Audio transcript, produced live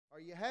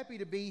you happy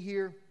to be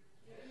here?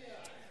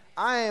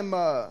 I am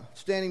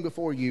standing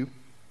before you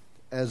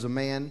as a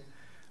man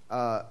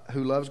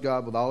who loves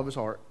God with all of his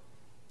heart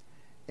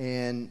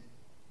and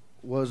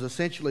was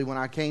essentially, when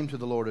I came to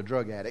the Lord, a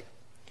drug addict.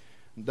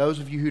 Those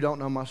of you who don't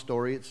know my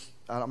story,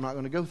 I'm not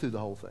going to go through the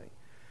whole thing.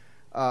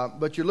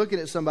 But you're looking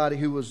at somebody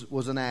who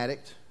was an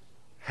addict,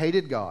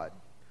 hated God,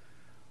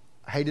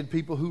 hated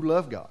people who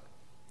love God,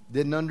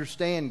 didn't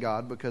understand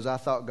God because I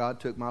thought God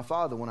took my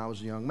father when I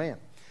was a young man.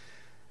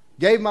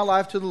 Gave my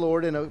life to the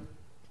Lord in a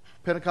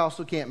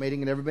Pentecostal camp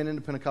meeting. I've never been in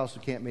a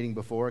Pentecostal camp meeting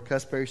before. I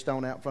cussed Perry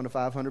Stone out in front of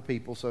 500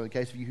 people. So in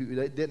case of you who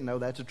didn't know,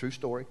 that's a true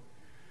story.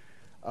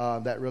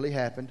 That really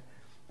happened.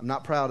 I'm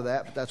not proud of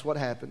that, but that's what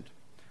happened.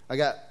 I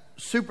got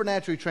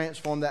supernaturally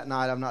transformed that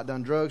night. I've not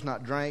done drugs,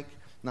 not drank,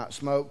 not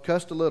smoked.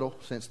 Cussed a little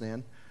since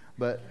then.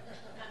 But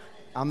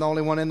I'm the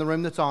only one in the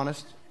room that's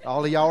honest.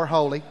 All of y'all are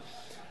holy.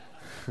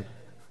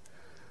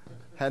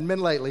 Hadn't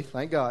been lately,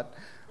 thank God.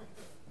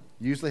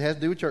 Usually has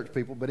to do with church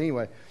people, but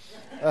anyway.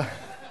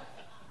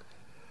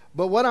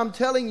 But what I'm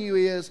telling you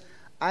is,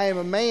 I am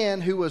a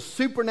man who was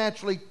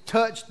supernaturally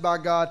touched by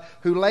God,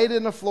 who laid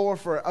in the floor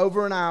for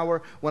over an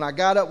hour. When I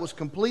got up, was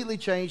completely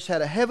changed,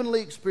 had a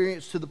heavenly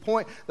experience to the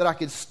point that I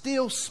could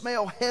still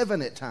smell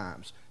heaven at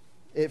times.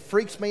 It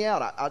freaks me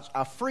out.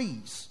 I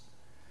freeze.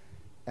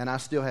 And I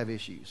still have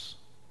issues.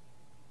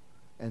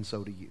 And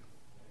so do you.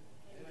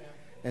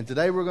 And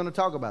today we're going to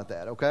talk about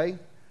that, okay?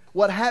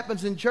 What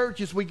happens in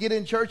church is we get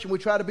in church and we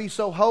try to be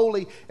so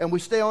holy and we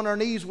stay on our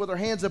knees with our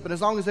hands up, and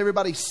as long as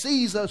everybody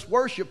sees us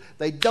worship,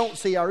 they don't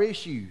see our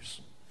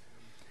issues.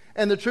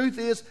 And the truth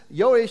is,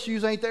 your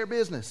issues ain't their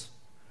business.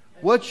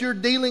 What you're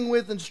dealing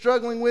with and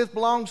struggling with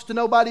belongs to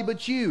nobody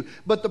but you.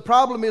 But the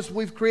problem is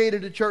we've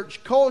created a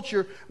church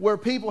culture where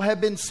people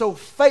have been so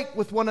fake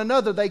with one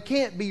another they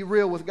can't be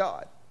real with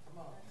God.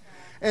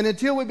 And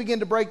until we begin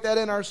to break that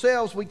in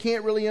ourselves, we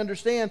can't really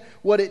understand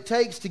what it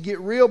takes to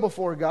get real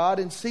before God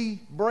and see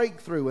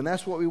breakthrough. And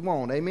that's what we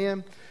want.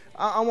 Amen?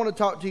 I want to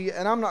talk to you,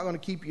 and I'm not going to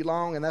keep you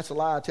long, and that's a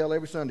lie I tell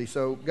every Sunday.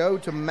 So go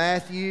to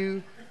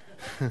Matthew.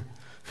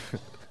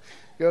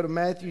 Go to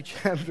Matthew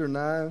chapter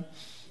 9.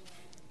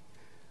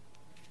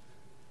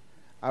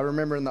 I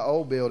remember in the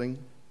old building,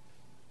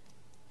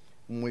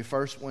 when we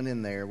first went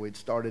in there, we'd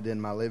started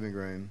in my living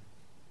room.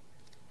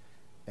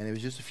 And it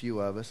was just a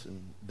few of us,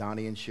 and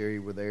Donnie and Sherry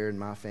were there, and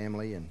my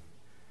family. And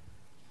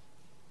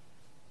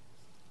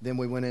then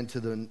we went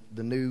into the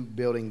new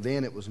building.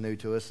 Then it was new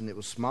to us, and it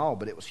was small,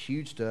 but it was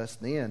huge to us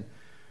then.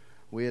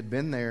 We had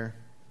been there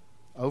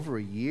over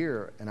a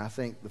year, and I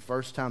think the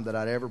first time that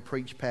I'd ever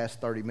preached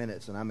past 30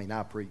 minutes, and I mean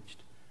I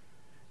preached.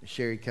 And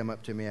Sherry came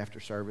up to me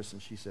after service,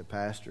 and she said,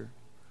 "Pastor,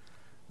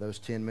 those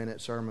 10-minute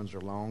sermons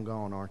are long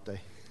gone, aren't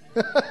they?"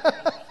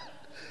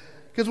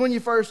 Because when you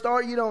first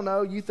start, you don't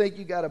know. You think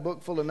you got a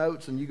book full of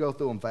notes, and you go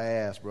through them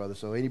fast, brother.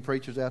 So any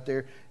preachers out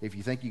there, if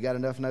you think you got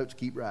enough notes,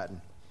 keep writing.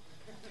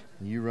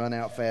 You run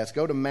out fast.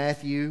 Go to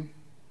Matthew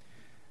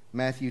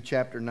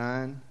chapter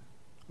 9.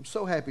 I'm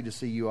so happy to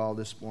see you all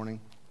this morning.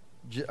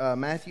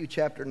 Matthew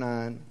chapter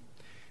 9.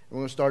 We're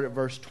going to start at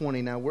verse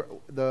 20. Now,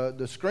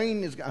 the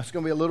screen is going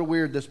to be a little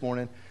weird this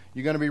morning.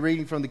 You're going to be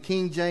reading from the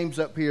King James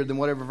up here than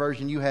whatever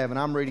version you have, and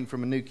I'm reading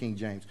from a New King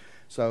James.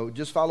 So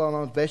just follow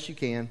along as best you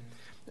can.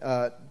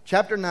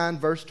 Chapter 9,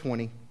 verse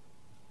 20.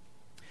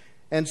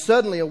 And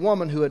suddenly a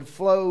woman who had a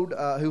flow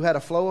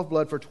of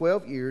blood for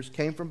 12 years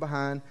came from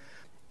behind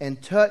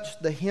and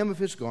touched the hem of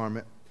his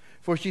garment.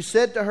 For she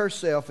said to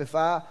herself, "If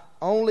I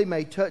only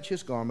may touch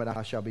his garment,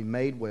 I shall be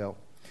made well."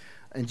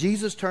 And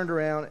Jesus turned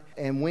around,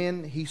 and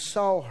when he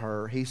saw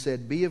her, he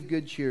said, "Be of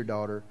good cheer,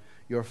 daughter.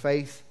 Your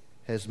faith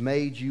has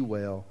made you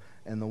well."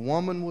 And the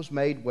woman was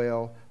made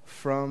well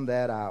from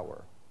that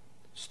hour.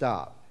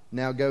 Stop.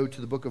 Now go to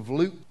the book of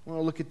Luke. I want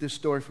to look at this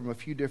story from a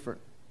few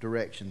different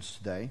directions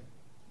today.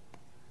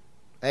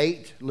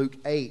 Luke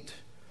 8,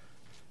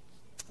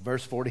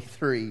 verse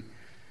 43.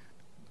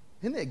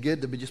 Isn't it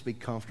good to just be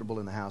comfortable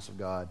in the house of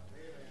God?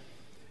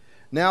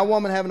 Now a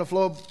woman having a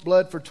flow of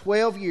blood for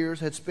 12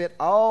 years had spent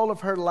all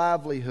of her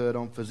livelihood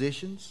on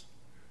physicians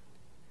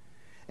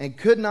and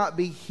could not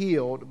be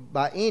healed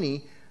by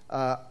any,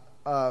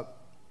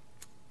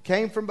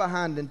 came from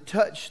behind and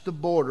touched the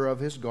border of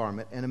his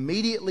garment, and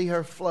immediately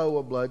her flow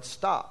of blood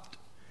stopped.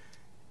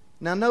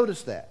 Now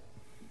notice that.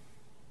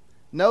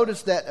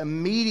 Notice that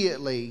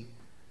immediately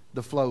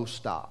the flow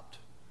stopped.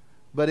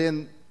 But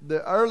in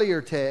the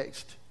earlier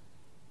text,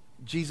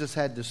 Jesus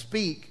had to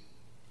speak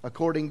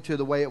according to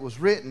the way it was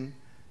written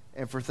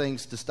and for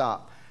things to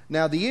stop.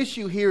 Now the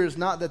issue here is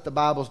not that the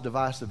Bible's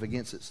divisive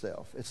against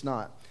itself. It's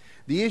not.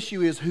 The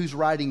issue is who's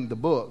writing the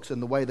books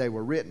and the way they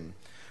were written.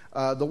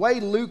 The way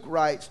Luke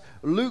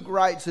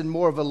writes in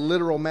more of a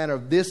literal manner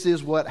of this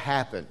is what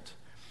happened.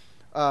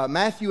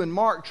 Matthew and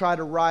Mark try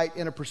to write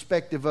in a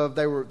perspective of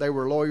they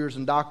were lawyers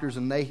and doctors,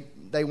 and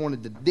they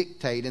wanted to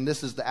dictate, and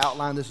this is the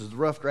outline, this is the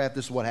rough draft,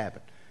 this is what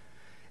happened.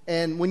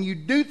 And when you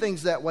do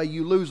things that way,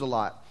 you lose a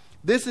lot.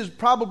 This is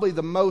probably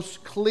the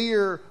most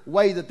clear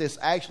way that this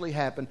actually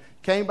happened.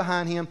 Came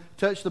behind him,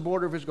 touched the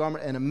border of his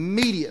garment, and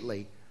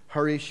immediately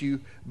her issue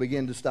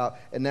began to stop.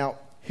 And now,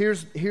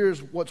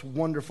 here's what's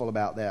wonderful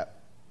about that.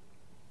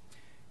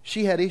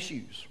 She had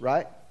issues,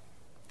 right?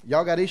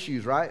 Y'all got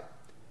issues, right?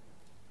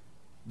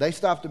 They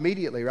stopped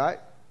immediately, right?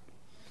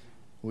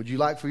 Would you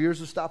like for yours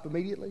to stop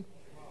immediately?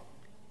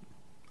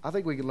 I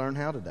think we can learn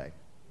how today.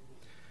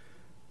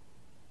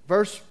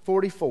 Verse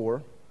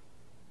 44,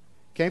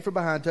 came from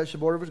behind, touched the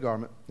border of his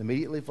garment.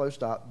 Immediately flow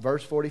stopped.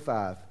 Verse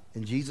 45,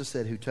 and Jesus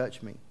said, who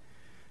touched me?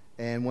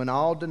 And when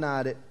all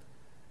denied it,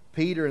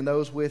 Peter and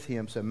those with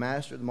him said,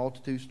 Master, the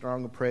multitude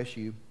strong oppress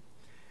you,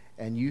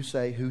 and you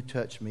say, who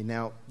touched me?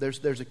 Now,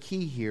 there's a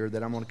key here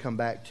that I'm going to come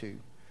back to.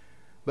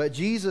 But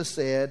Jesus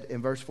said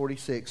in verse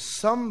 46,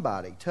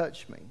 somebody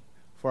touched me,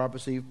 for I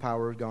perceive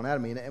power has gone out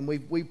of me. And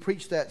we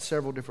preached that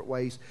several different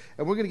ways.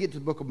 And we're going to get to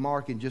the book of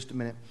Mark in just a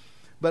minute.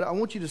 But I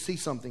want you to see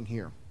something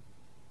here.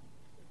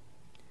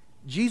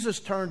 Jesus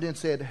turned and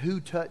said, who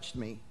touched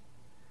me?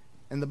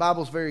 And the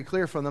Bible's very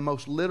clear from the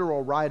most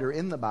literal writer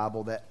in the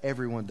Bible that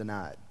everyone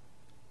denied.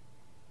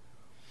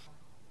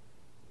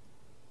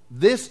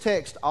 This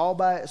text all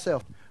by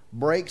itself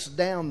breaks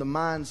down the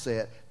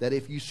mindset that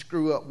if you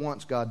screw up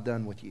once, God's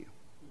done with you.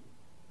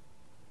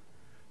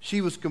 She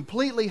was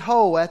completely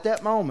whole at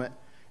that moment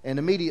and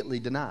immediately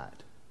denied.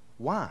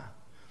 Why?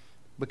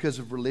 Because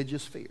of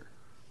religious fear.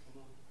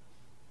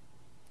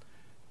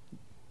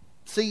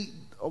 See,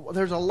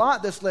 there's a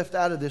lot that's left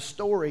out of this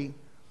story.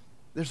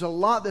 There's a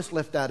lot that's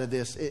left out of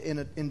this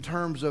in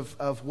terms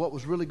of what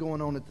was really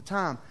going on at the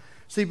time.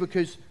 See,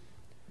 because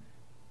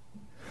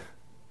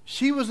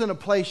she was in a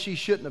place she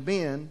shouldn't have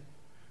been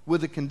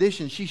with a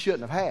condition she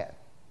shouldn't have had.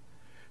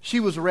 She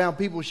was around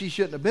people she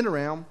shouldn't have been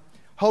around,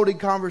 holding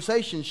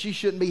conversations she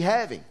shouldn't be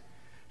having.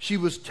 She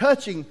was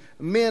touching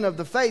men of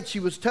the faith. She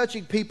was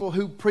touching people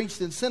who preached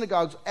in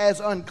synagogues as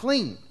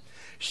unclean.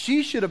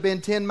 She should have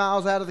been 10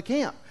 miles out of the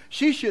camp.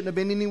 She shouldn't have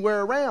been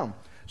anywhere around.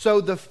 So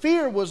the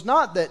fear was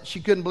not that she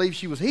couldn't believe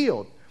she was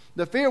healed.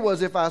 The fear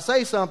was, if I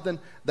say something,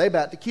 they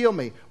about to kill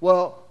me.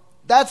 Well,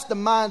 that's the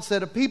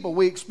mindset of people.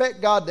 We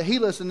expect God to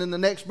heal us, and in the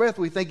next breath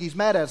we think He's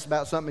mad at us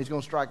about something. He's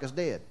going to strike us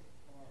dead.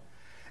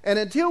 And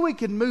until we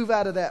can move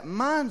out of that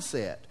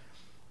mindset,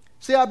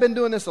 see, I've been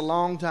doing this a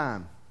long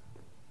time.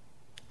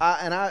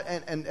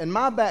 And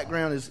my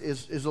background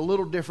is a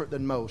little different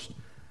than most.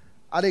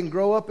 I didn't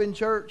grow up in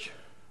church.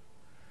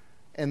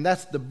 And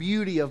that's the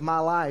beauty of my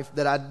life,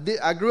 that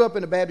I grew up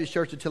in a Baptist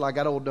church until I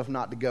got old enough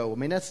not to go. I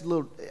mean, that's a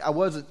little,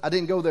 I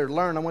didn't go there to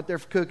learn. I went there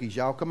for cookies,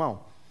 y'all. Come on.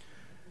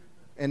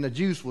 And the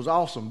juice was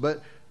awesome.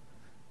 But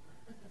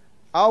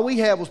all we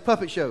had was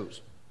puppet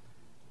shows.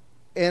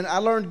 And I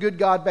learned good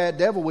God, bad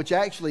devil, which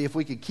actually, if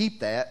we could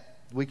keep that,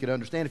 we could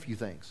understand a few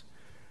things.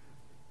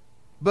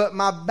 But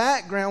my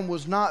background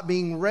was not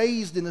being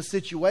raised in a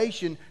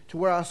situation to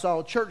where I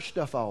saw church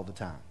stuff all the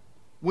time.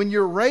 When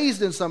you're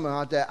raised in something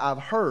like that, I've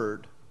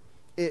heard,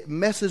 it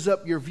messes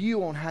up your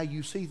view on how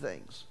you see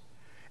things.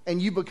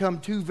 And you become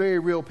two very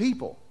real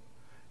people.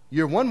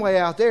 You're one way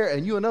out there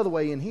and you another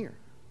way in here.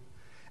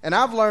 And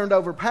I've learned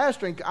over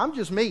pastoring, I'm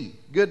just me,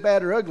 good,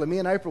 bad, or ugly. Me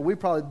and April, we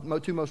probably the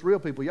two most real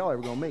people y'all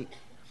ever going to meet.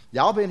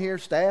 Y'all been here,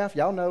 staff,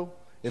 y'all know.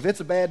 If it's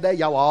a bad day,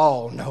 y'all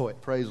all know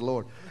it, praise the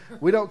Lord.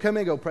 We don't come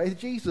in and go, praise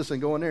Jesus, and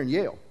go in there and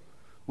yell.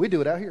 We do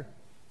it out here.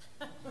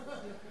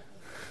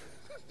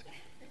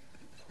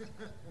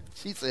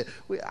 She said,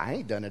 I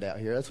ain't done it out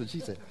here. That's what she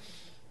said.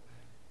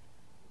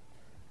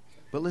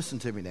 But listen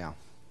to me now.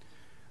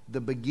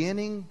 The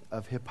beginning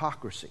of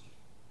hypocrisy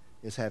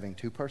is having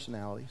two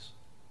personalities.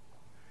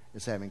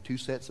 It's having two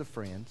sets of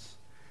friends.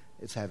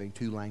 It's having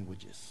two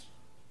languages.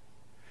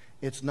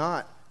 It's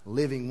not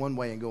living one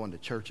way and going to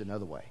church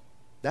another way.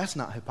 That's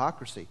not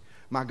hypocrisy.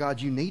 My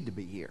God, you need to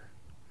be here.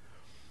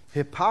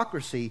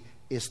 Hypocrisy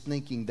is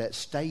thinking that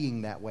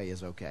staying that way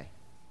is okay.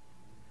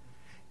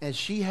 And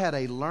she had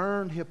a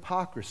learned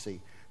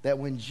hypocrisy that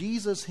when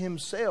Jesus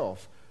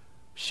himself,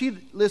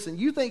 listen,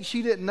 you think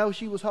she didn't know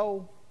she was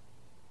whole?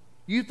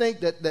 You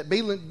think that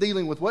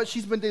dealing with what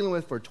she's been dealing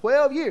with for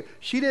 12 years,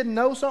 she didn't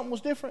know something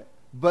was different?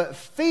 But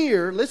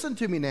fear, listen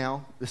to me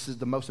now, this is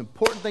the most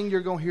important thing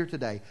you're going to hear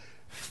today.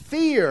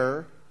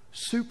 Fear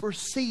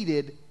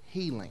superseded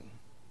healing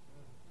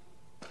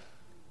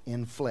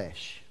in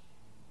flesh.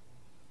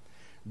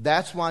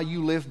 That's why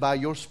you live by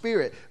your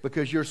spirit,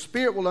 because your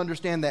spirit will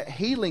understand that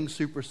healing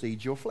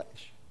supersedes your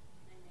flesh.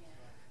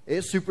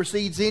 It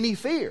supersedes any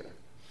fear.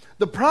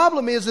 The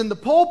problem is in the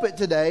pulpit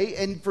today,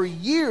 and for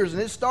years,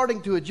 and it's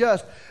starting to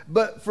adjust,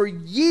 but for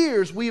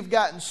years we've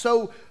gotten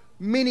so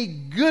many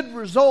good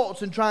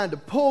results in trying to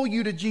pull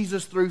you to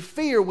Jesus through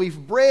fear. We've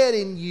bred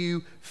in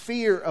you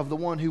fear of the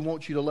one who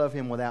wants you to love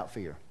him without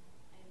fear.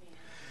 Amen.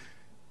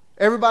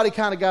 Everybody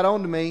kind of got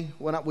on to me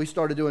when we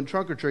started doing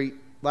Trunk or Treat.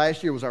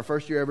 Last year was our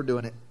first year ever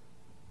doing it.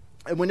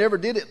 And we never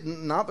did it,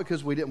 not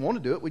because we didn't want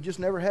to do it, we just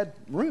never had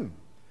room.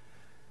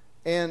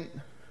 And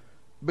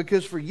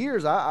because for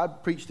years I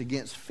preached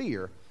against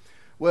fear.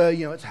 Well,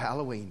 you know, it's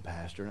Halloween,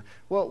 Pastor.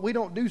 Well, we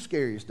don't do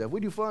scary stuff.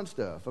 We do fun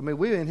stuff. I mean,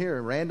 we're in here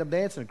random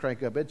dancing and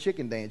crank up that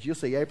chicken dance. You'll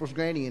see April's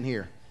granny in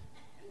here.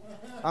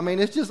 I mean,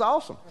 it's just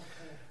awesome.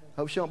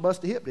 Hope she don't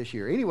bust a hip this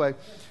year. Anyway,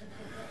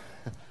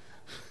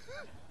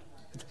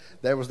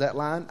 there was that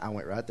line. I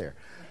went right there.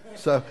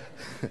 So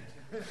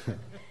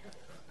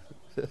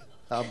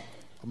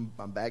I'm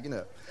backing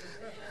up.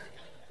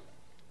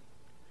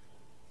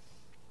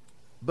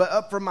 But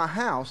up from my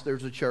house,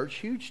 there's a church,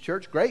 huge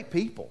church, great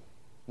people,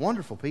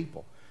 wonderful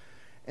people.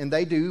 And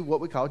they do what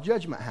we call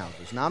judgment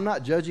houses. Now, I'm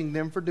not judging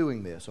them for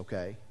doing this,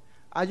 okay?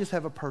 I just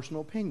have a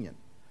personal opinion.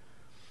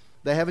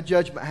 They have a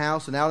judgment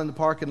house, and out in the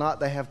parking lot,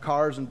 they have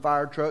cars and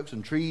fire trucks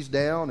and trees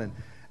down,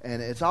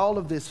 and it's all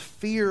of this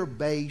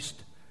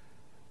fear-based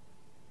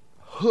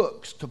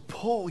hooks to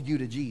pull you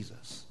to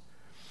Jesus.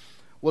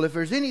 Well, if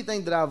there's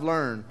anything that I've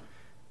learned,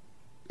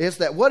 it's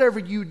that whatever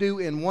you do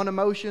in one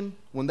emotion,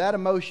 when that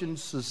emotion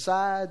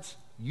subsides,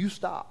 you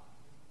stop.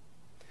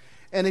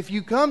 And if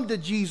you come to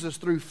Jesus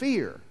through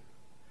fear,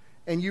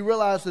 and you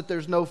realize that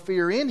there's no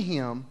fear in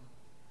Him,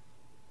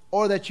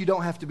 or that you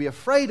don't have to be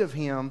afraid of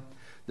Him,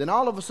 then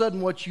all of a sudden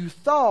what you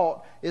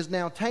thought is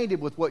now tainted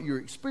with what your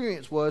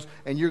experience was,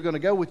 and you're going to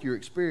go with your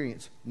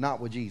experience, not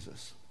with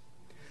Jesus.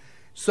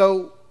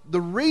 So the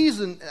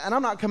reason, and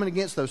I'm not coming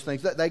against those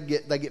things, they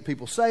get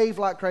people saved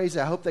like crazy.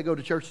 I hope they go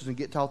to churches and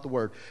get taught the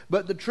Word.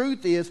 But the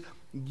truth is,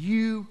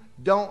 you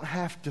don't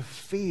have to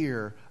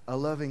fear a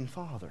loving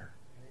Father.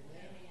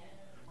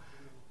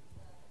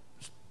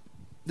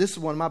 This is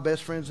one of my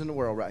best friends in the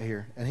world right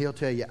here. And he'll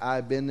tell you,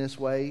 I've been this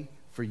way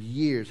for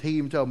years. He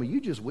even told me, you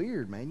just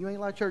weird, man. You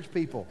ain't like church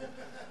people.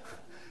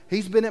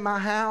 He's been at my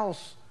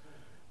house.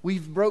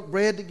 We've broke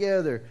bread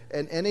together.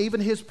 And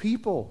even his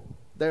people,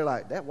 they're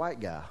like, that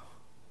white guy.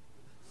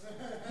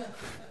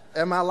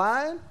 Am I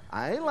lying?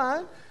 I ain't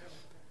lying.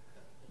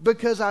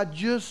 Because I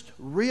just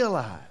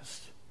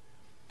realized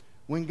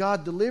when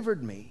God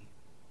delivered me,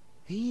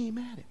 He ain't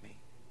mad at me.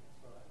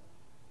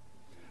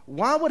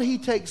 Why would He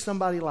take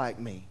somebody like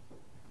me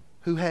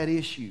who had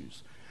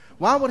issues?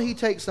 Why would He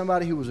take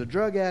somebody who was a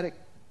drug addict,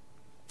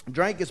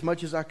 drank as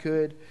much as I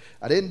could?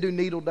 I didn't do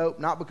needle dope,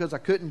 not because I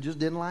couldn't, just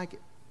didn't like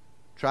it.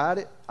 Tried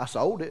it, I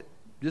sold it,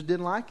 just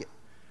didn't like it.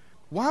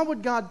 Why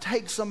would God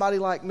take somebody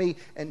like me?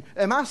 And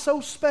am I so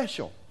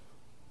special?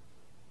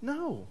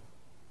 No.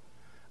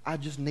 I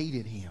just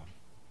needed Him.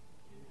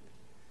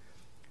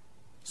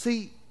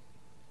 See,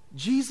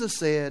 Jesus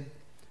said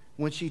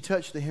when she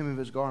touched the hem of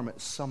His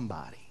garment,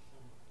 somebody.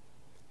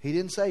 He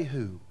didn't say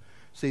who.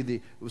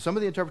 See, some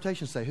of the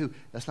interpretations say who.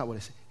 That's not what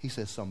He said. He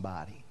says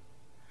somebody.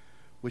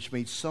 Which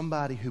means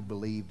somebody who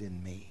believed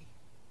in me.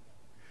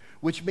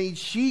 Which means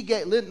she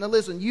gave... Now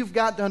listen, you've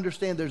got to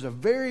understand there's a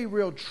very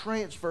real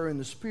transfer in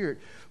the Spirit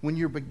when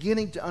you're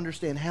beginning to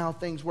understand how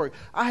things work.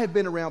 I have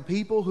been around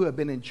people who have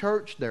been in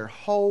church their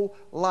whole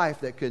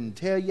life that couldn't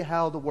tell you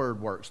how the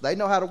Word works. They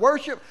know how to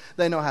worship.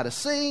 They know how to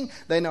sing.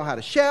 They know how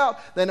to shout.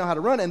 They know how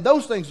to run. And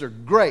those things are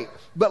great.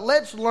 But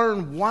let's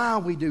learn why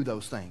we do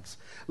those things.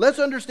 Let's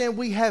understand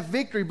we have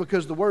victory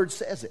because the Word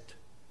says it.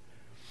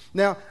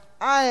 Now,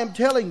 I am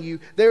telling you,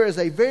 there is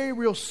a very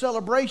real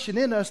celebration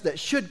in us that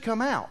should come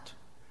out.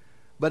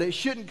 But it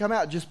shouldn't come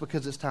out just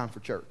because it's time for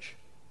church.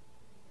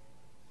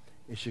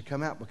 It should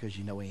come out because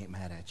you know He ain't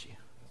mad at you.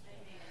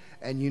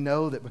 And you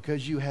know that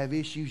because you have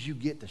issues, you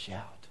get to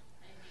shout.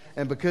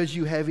 And because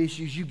you have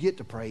issues, you get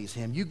to praise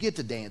Him. You get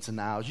to dance in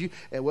the aisles.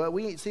 And well,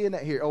 we ain't seeing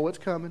that here. Oh, it's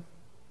coming.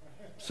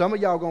 Some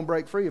of y'all going to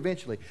break free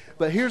eventually.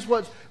 But here's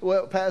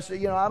well, Pastor,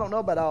 I don't know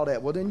about all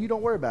that. Well, then you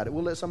don't worry about it.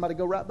 We'll let somebody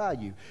go right by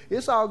you.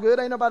 It's all good.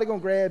 Ain't nobody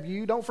going to grab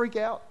you. Don't freak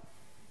out.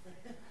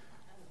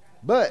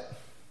 But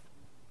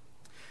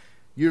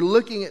you're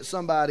looking at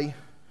somebody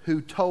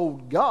who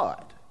told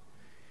God,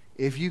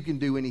 if you can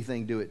do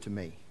anything, do it to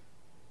me.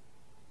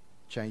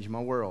 Change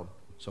my world.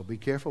 So be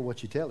careful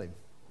what you tell Him.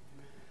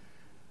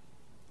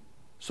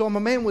 So I'm a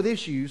man with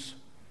issues.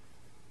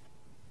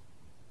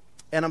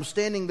 And I'm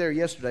standing there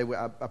yesterday.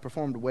 I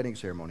performed a wedding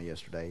ceremony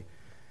yesterday.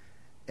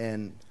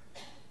 And,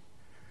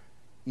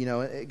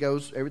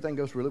 everything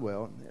goes really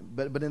well.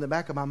 But in the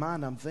back of my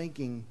mind, I'm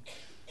thinking,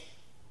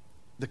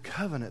 the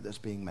covenant that's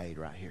being made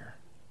right here.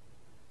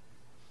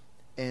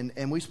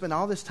 And we spend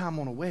all this time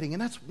on a wedding,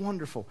 and that's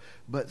wonderful.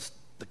 But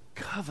the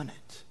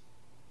covenant,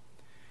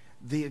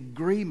 the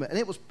agreement, and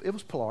it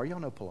was Pilar. Y'all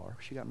know Pilar.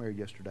 She got married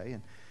yesterday,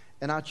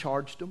 and I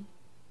charged them.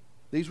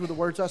 These were the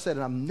words I said,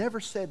 and I've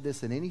never said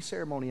this in any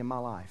ceremony in my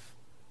life.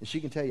 And she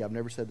can tell you I've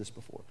never said this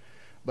before.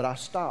 But I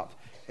stopped,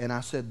 and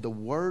I said, the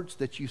words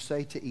that you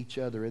say to each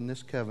other in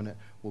this covenant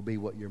will be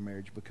what your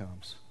marriage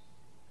becomes.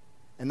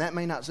 And that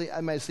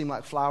may seem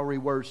like flowery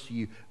words to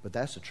you, but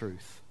that's the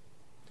truth.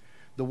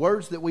 The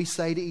words that we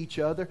say to each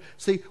other.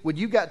 See, when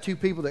you got two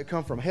people that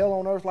come from hell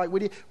on earth like we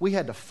did, we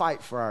had to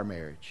fight for our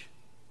marriage.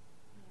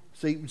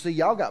 See,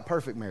 y'all got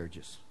perfect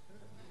marriages.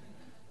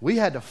 We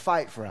had to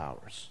fight for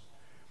ours.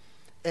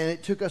 And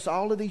it took us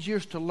all of these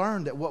years to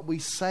learn that what we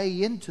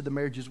say into the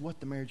marriage is what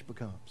the marriage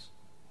becomes.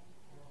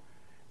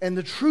 And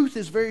the truth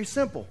is very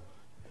simple.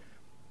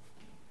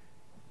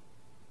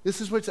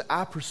 This is what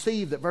I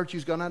perceive that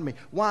virtue's gone out of me.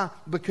 Why?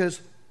 Because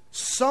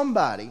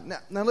somebody,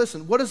 now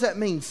listen, what does that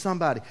mean,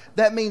 somebody?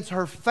 That means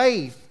her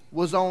faith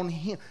was on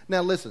Him.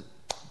 Now listen,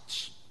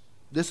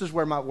 this is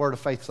where my word of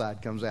faith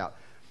side comes out.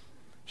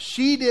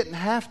 She didn't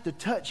have to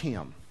touch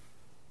Him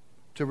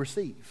to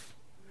receive.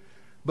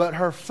 But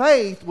her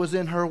faith was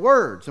in her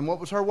words. And what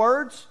was her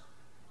words?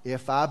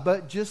 If I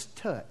but just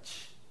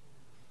touch.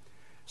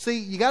 See,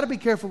 you got to be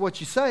careful what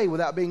you say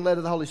without being led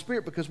of the Holy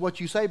Spirit, because what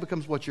you say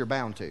becomes what you're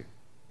bound to.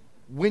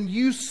 When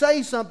you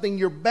say something,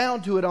 you're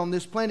bound to it on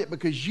this planet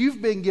because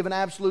you've been given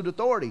absolute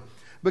authority.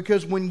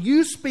 Because when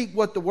you speak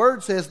what the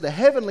Word says, the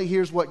heavenly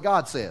hears what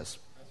God says.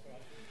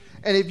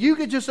 And if you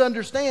could just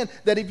understand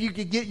that if you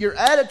could get your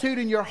attitude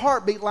and your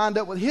heartbeat lined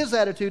up with His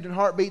attitude and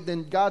heartbeat,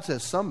 then God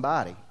says,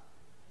 somebody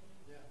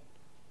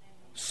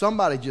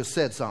just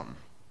said something.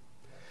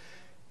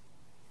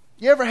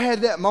 You ever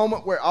had that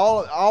moment where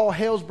all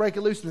hell's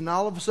breaking loose and then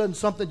all of a sudden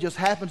something just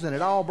happens and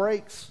it all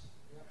breaks?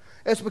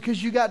 It's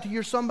because you got to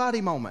your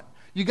somebody moment.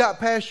 You got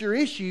past your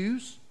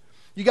issues.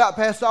 You got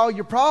past all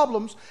your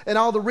problems and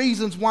all the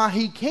reasons why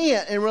He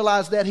can't, and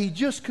realized that He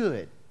just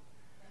could.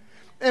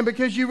 And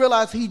because you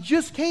realize He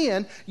just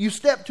can, you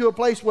step to a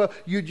place where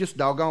you just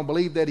doggone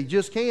believe that He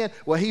just can.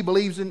 Well, He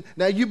believes in,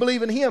 now you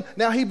believe in Him,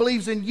 now He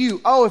believes in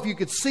you. Oh, if you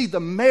could see the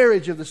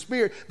marriage of the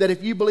Spirit, that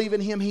if you believe in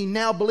Him, He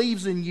now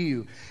believes in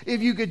you.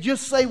 If you could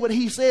just say what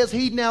He says,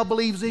 He now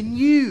believes in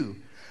you.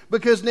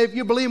 Because if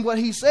you believe what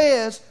He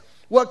says,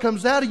 what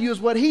comes out of you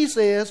is what He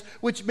says,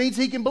 which means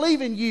He can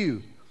believe in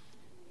you.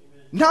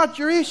 Not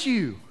your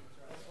issue.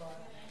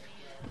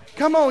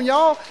 Come on,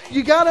 y'all.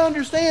 You got to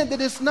understand that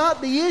it's not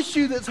the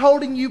issue that's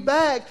holding you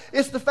back.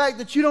 It's the fact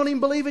that you don't even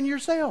believe in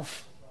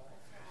yourself.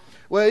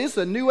 Well, it's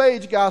a new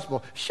age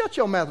gospel. Shut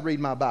your mouth and read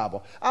my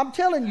Bible. I'm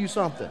telling you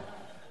something.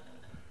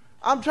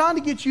 I'm trying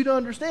to get you to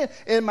understand.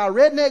 In my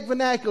redneck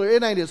vernacular,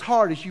 it ain't as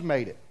hard as you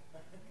made it.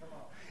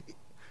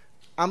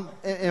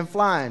 In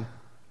flying,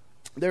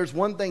 there's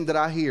one thing that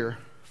I hear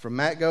from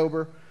Matt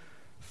Gober,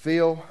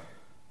 Phil,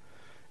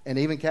 and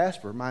even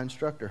Casper, my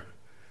instructor.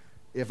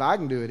 If I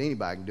can do it,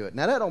 anybody can do it.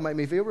 Now, that don't make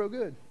me feel real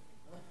good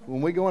when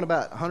we're going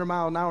about 100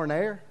 miles an hour in the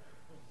air.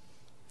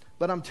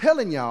 But I'm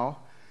telling y'all,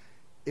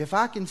 if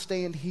I can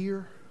stand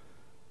here,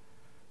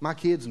 my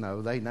kids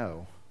know, they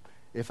know.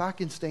 If I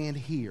can stand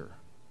here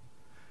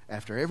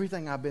after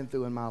everything I've been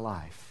through in my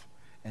life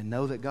and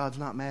know that God's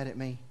not mad at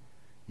me,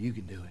 you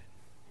can do it.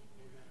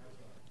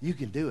 You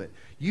can do it.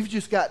 You've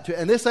just got to,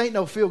 and this ain't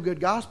no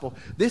feel-good gospel.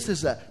 This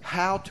is a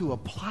how to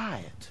apply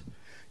it.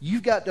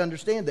 You've got to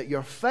understand that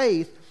your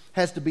faith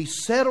has to be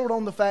settled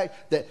on the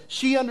fact that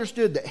she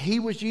understood that He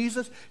was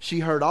Jesus. She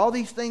heard all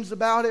these things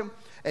about Him,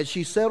 and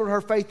she settled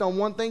her faith on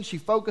one thing. She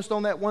focused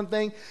on that one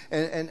thing,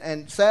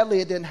 and sadly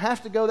it didn't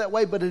have to go that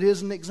way, but it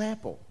is an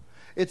example.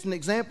 It's an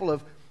example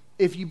of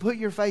if you put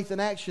your faith in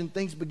action,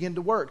 things begin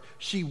to work.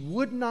 She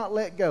would not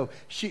let go.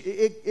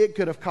 It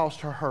could have cost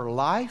her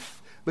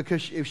life,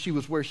 because if she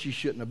was where she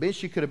shouldn't have been,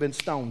 she could have been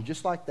stoned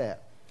just like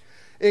that.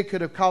 It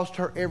could have cost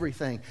her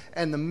everything.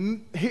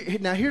 And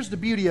now here's the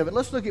beauty of it.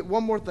 Let's look at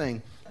one more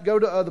thing. Go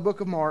to the book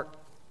of Mark.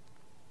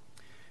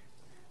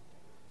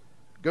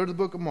 Go to the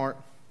book of Mark,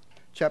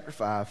 chapter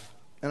 5.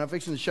 And I'm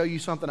fixing to show you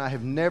something I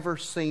have never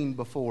seen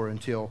before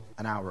until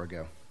an hour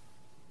ago.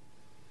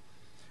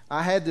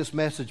 I had this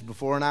message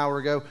before an hour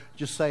ago,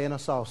 just saying I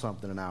saw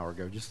something an hour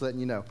ago, just letting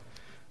you know.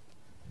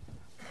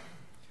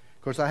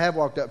 Of course, I have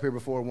walked up here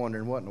before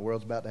wondering what in the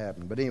world's about to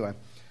happen. But anyway,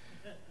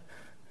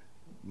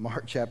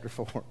 Mark chapter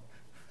 4.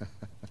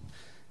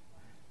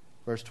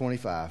 Verse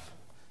 25.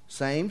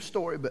 Same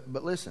story,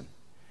 but listen.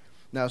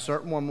 Now, a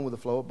certain woman with a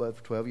flow of blood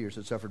for 12 years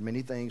had suffered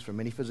many things from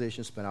many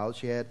physicians, spent all that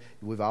she had.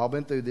 We've all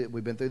been through this.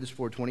 We've been through this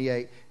before.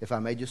 28, if I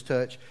may just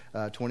touch.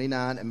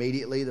 29,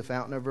 immediately the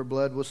fountain of her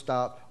blood was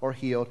stopped or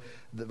healed.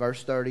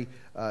 Verse 30,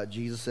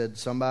 Jesus said,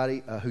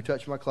 somebody who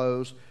touched my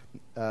clothes.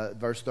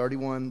 Verse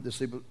 31,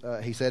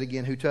 he said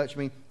again, who touched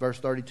me? Verse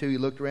 32, he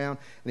looked around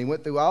and he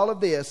went through all of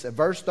this. At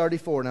verse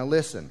 34, now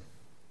listen.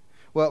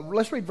 Well,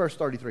 let's read verse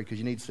 33 because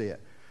you need to see it.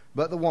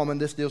 But the woman,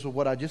 this deals with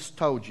what I just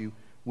told you,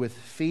 with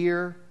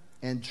fear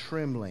and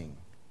trembling,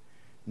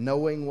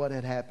 knowing what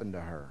had happened to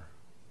her.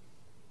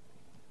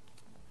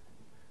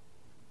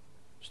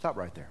 Stop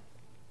right there.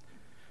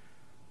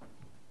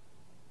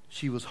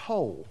 She was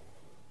whole,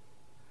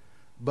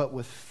 but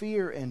with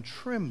fear and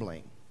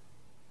trembling,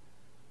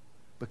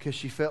 because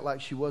she felt like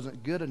she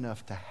wasn't good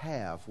enough to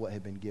have what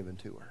had been given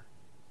to her,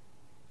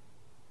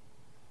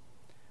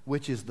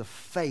 which is the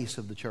face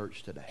of the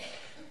church today.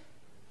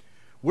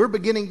 We're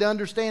beginning to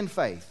understand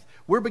faith.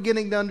 We're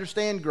beginning to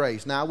understand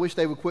grace. Now, I wish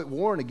they would quit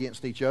warring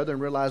against each other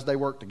and realize they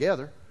work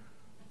together.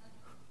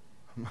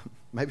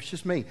 Maybe it's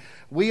just me.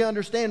 We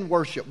understand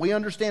worship. We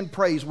understand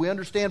praise. We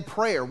understand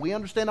prayer. We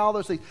understand all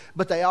those things.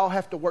 But they all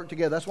have to work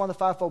together. That's why the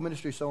fivefold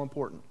ministry is so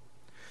important.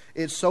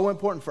 It's so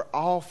important for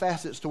all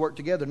facets to work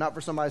together, not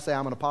for somebody to say,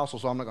 I'm an apostle,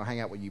 so I'm not going to hang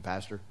out with you,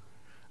 pastor.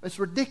 It's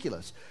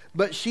ridiculous.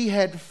 But she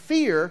had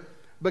fear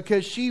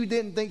because she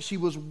didn't think she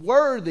was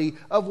worthy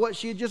of what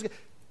she had just got.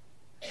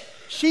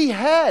 She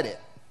had it.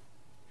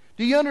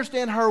 Do you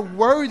understand? Her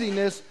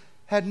worthiness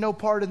had no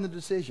part in the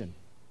decision.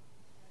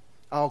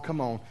 Oh, come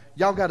on.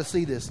 Y'all got to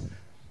see this.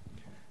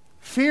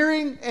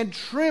 Fearing and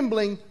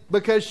trembling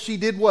because she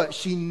did what?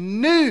 She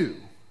knew.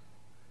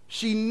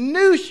 She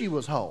knew she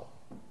was whole.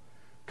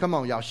 Come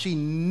on, y'all. She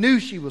knew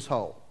she was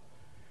whole.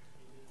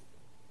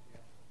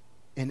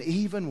 And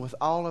even with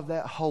all of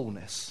that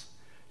wholeness,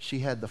 she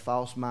had the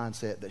false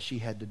mindset that she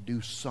had to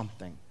do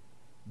something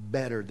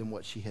better than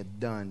what she had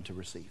done to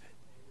receive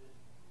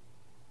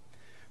it.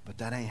 But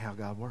that ain't how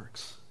God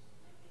works.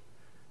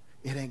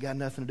 It ain't got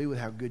nothing to do with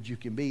how good you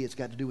can be. It's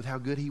got to do with how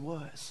good He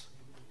was.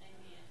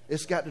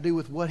 It's got to do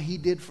with what He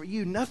did for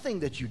you. Nothing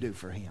that you do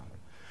for Him.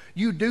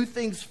 You do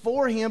things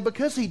for Him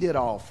because He did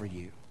all for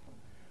you.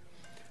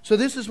 So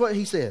this is what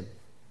He said.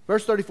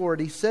 Verse 34,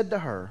 and He said to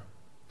her,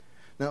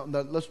 now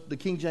the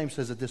King James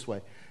says it this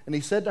way. And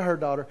He said to her,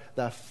 daughter,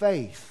 thy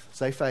faith,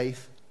 say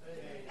faith,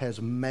 has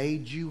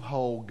made you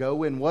whole.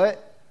 Go in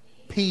what?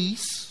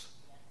 Peace.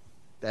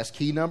 That's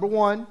key number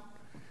one.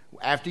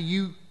 After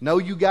you know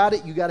you got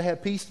it, you got to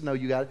have peace to know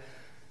you got it.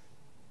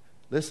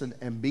 Listen,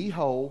 and be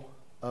whole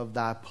of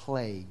thy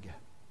plague.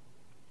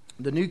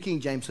 The New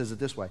King James says it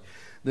this way.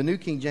 The New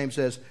King James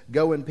says,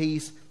 go in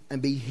peace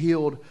and be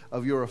healed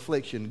of your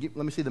affliction.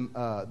 Let me see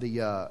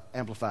the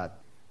Amplified.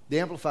 The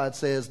Amplified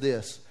says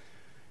this.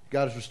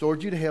 God has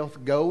restored you to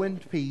health. Go in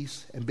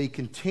peace and be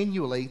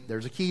continually,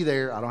 there's a key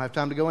there, I don't have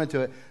time to go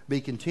into it,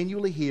 be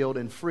continually healed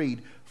and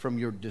freed from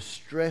your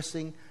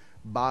distressing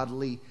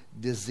bodily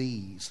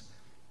disease.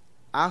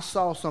 I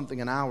saw something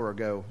an hour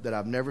ago that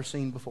I've never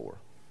seen before.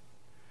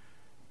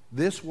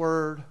 This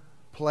word,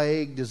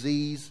 plague,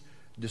 disease,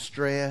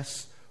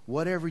 distress,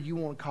 whatever you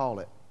want to call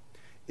it,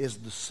 is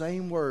the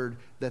same word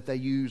that they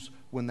use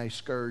when they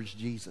scourged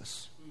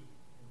Jesus.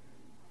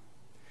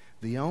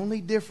 The only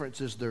difference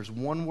is there's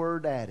one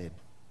word added.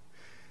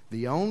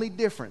 The only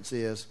difference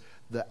is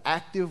the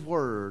active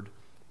word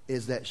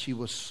is that she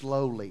was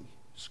slowly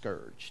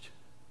scourged.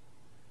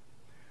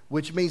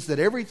 Which means that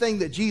everything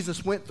that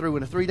Jesus went through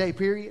in a 3-day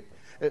period,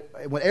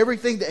 when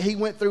everything that He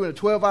went through in a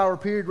 12-hour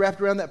period wrapped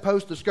around that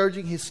post of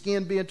scourging, His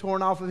skin being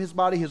torn off of His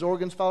body, His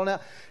organs falling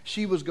out,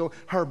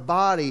 her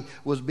body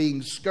was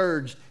being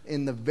scourged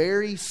in the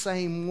very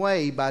same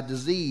way by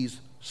disease,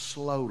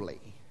 slowly.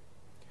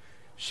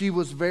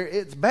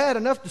 It's bad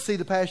enough to see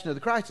the Passion of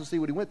the Christ and see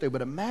what He went through,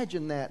 but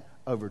imagine that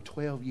over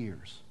 12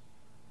 years.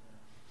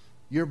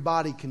 Your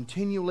body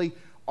continually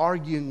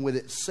arguing with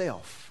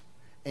itself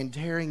and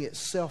tearing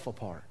itself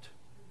apart.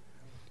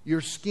 Your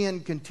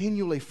skin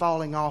continually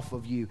falling off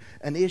of you.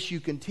 An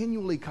issue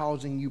continually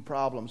causing you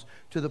problems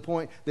to the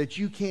point that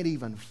you can't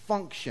even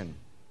function.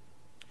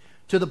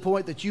 To the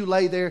point that you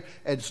lay there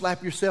and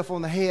slap yourself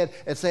on the head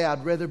and say,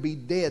 I'd rather be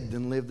dead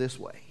than live this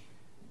way.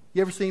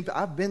 You ever seen?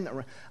 I've been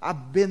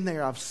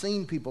there. I've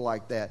seen people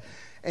like that.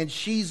 And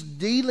she's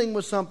dealing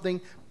with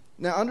something.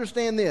 Now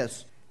understand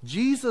this.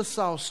 Jesus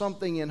saw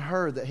something in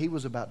her that He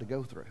was about to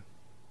go through.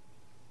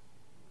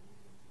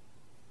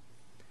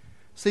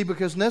 See,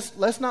 because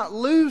let's not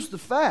lose the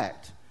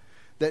fact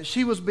that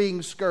she was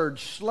being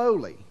scourged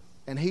slowly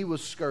and He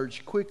was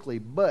scourged quickly,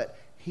 but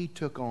He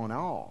took on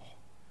all,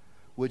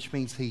 which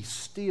means He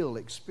still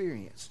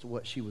experienced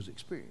what she was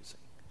experiencing.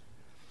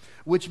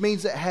 Which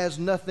means it has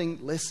nothing,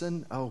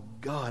 listen, oh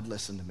God,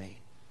 listen to me.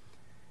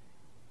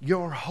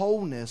 Your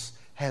wholeness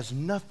has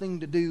nothing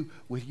to do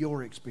with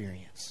your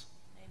experience,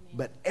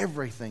 but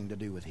everything to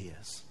do with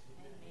His.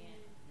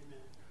 Amen.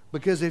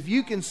 Because if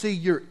you can see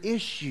your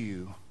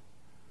issue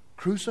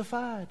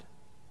crucified,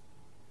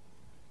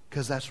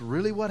 because that's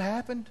really what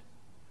happened,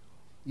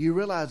 you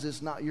realize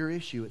it's not your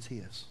issue, it's His.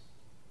 Amen.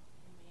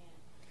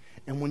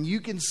 And when you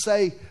can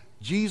say,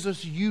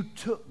 Jesus, you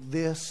took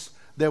this,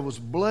 there was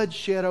blood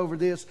shed over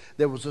this,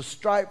 there was a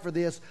stripe for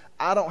this,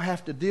 I don't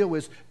have to deal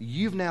with,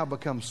 you've now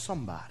become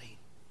somebody.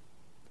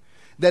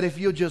 That if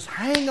you'll just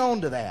hang on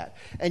to that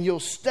and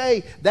you'll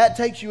stay, that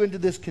takes you into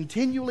this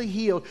continually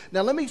healed.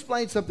 Now let me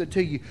explain something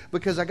to you,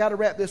 because I got to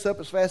wrap this up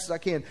as fast as I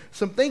can.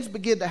 Some things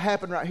begin to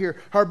happen right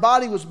here. Her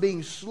body was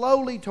being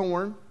slowly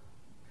torn.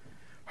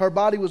 Her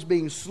body was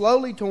being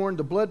slowly torn.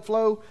 The blood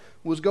flow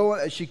was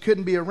going. She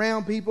couldn't be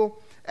around people.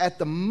 At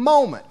the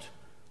moment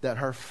that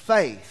her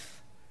faith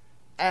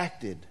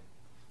acted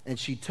and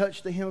she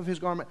touched the hem of His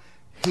garment,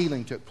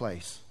 healing took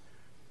place.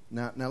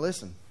 Now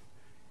listen.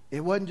 It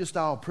wasn't just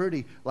all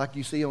pretty like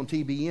you see on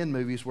TBN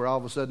movies where all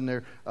of a sudden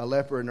they're a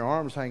leper and their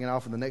arms hanging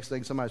off and the next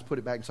thing somebody's put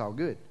it back and it's all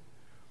good.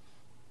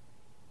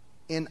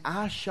 In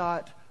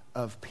eyeshot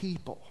of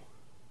people,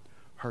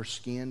 her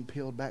skin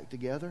peeled back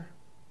together.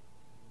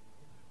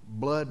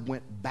 Blood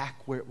went back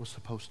where it was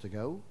supposed to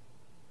go.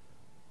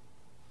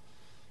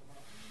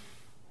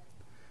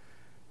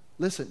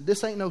 Listen,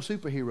 this ain't no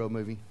superhero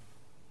movie.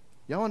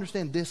 Y'all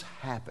understand this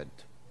happened.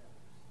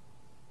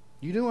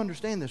 You do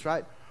understand this,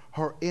 right?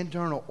 Her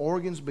internal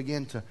organs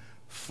began to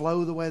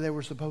flow the way they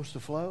were supposed to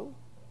flow.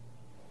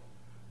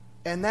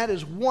 And that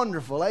is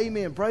wonderful.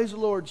 Amen. Praise the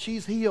Lord.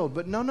 She's healed.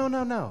 But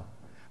no.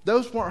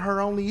 Those weren't her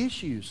only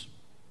issues.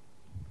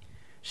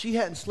 She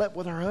hadn't slept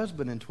with her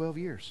husband in 12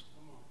 years.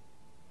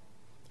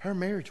 Her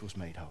marriage was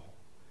made whole.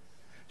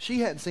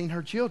 She hadn't seen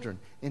her children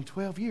in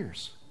 12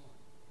 years.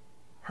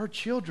 Her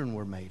children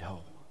were made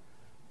whole.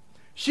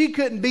 She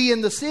couldn't be in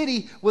the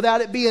city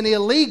without it being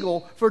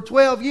illegal for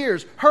 12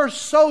 years. Her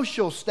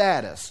social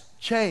status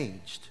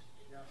changed.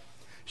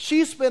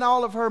 She spent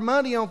all of her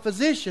money on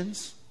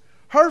physicians.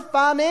 Her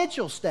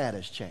financial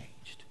status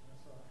changed.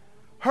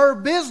 her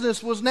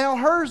business was now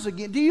hers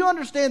again. Do you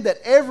understand that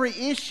every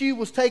issue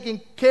was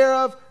taken care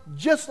of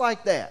just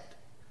like that?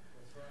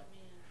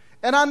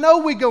 And I know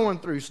we're going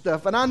through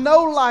stuff, and I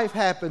know life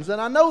happens,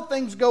 and I know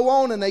things go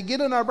on, and they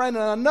get in our brain,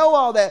 and I know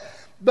all that.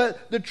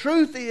 But the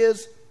truth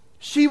is,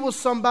 she was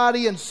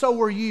somebody, and so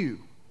were you.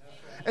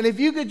 And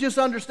if you could just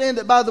understand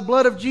that by the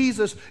blood of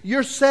Jesus,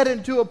 you're set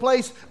into a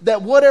place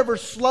that whatever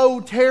slow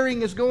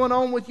tearing is going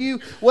on with you,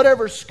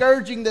 whatever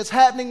scourging that's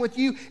happening with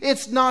you,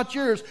 it's not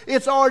yours.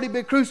 It's already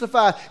been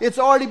crucified. It's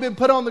already been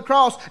put on the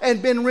cross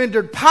and been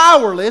rendered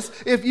powerless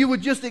if you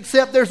would just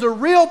accept there's a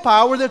real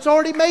power that's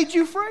already made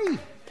you free.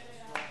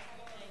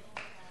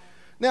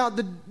 Now,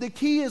 the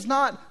key is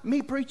not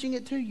me preaching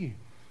it to you.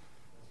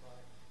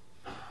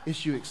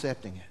 It's you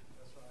accepting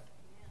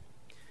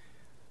it.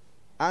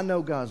 I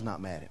know God's not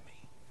mad at me.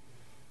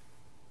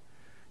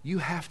 You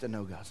have to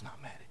know God's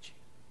not mad at you.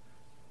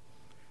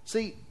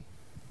 See,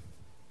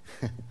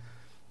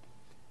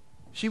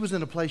 she was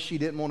in a place she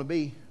didn't want to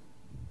be.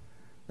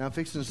 Now, I'm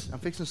fixing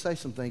to say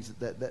some things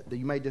that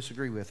you may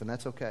disagree with, and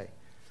that's okay.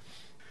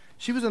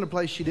 She was in a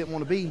place she didn't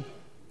want to be.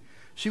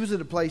 She was in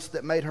a place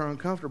that made her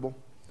uncomfortable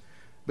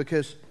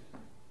because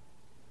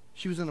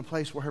she was in a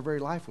place where her very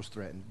life was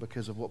threatened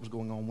because of what was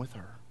going on with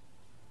her.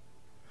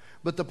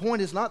 But the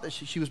point is not that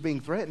she was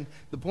being threatened.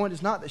 The point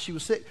is not that she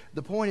was sick.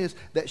 The point is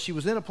that she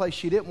was in a place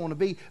she didn't want to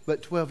be,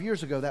 but 12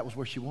 years ago, that was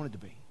where she wanted to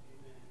be.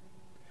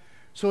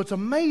 So it's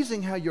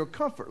amazing how your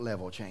comfort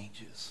level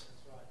changes.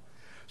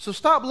 So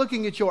stop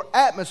looking at your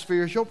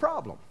atmosphere as your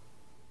problem.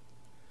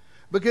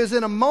 Because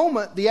in a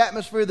moment, the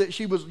atmosphere that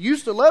she was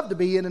used to love to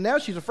be in, and now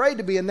she's afraid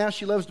to be in, now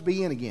she loves to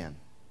be in again.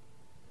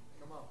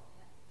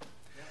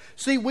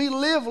 See, we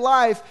live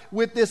life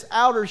with this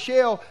outer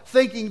shell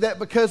thinking that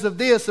because of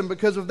this and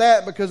because of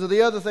that, because of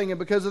the other thing and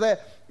because of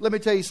that. Let me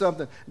tell you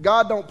something.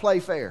 God don't play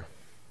fair.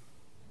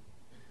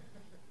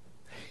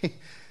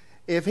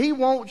 If He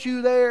wants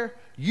you there,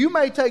 you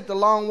may take the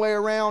long way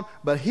around,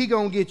 but He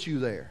gonna get you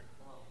there.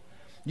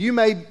 You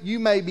may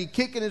be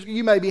kicking,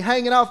 you may be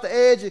hanging off the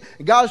edge, and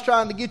God's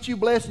trying to get you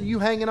blessed, and you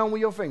hanging on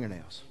with your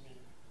fingernails.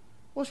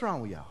 What's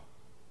wrong with y'all?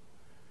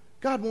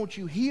 God wants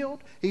you healed.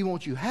 He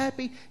wants you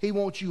happy. He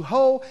wants you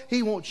whole.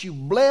 He wants you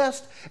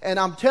blessed. And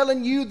I'm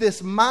telling you,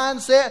 this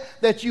mindset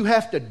that you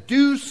have to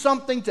do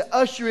something to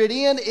usher it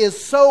in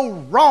is so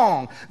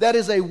wrong. That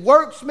is a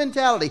works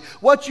mentality.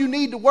 What you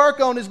need to work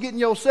on is getting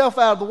yourself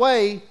out of the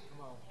way.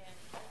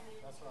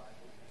 That's right.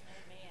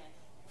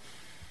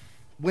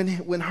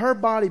 When her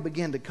body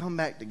began to come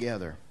back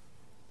together.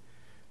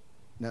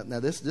 Now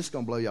this is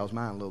going to blow y'all's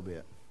mind a little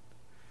bit.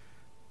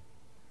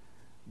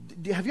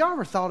 Have y'all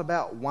ever thought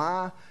about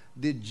why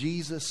did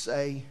Jesus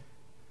say,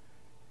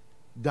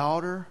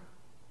 "Daughter,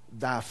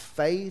 thy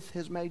faith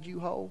has made you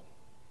whole"?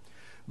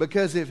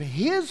 Because if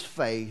His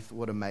faith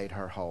would have made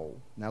her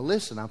whole. Now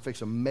listen, I'm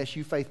fixing to mess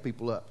you faith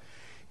people up.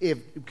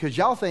 Because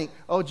y'all think,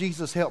 "Oh,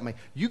 Jesus, help me."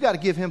 You got to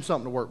give Him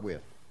something to work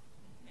with.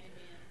 Amen.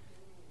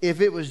 If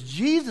it was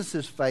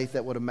Jesus' faith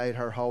that would have made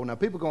her whole. Now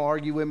people are going to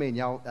argue with me, and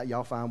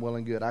y'all fine, well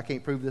and good. I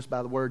can't prove this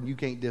by the Word, and you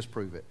can't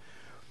disprove it.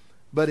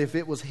 But if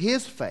it was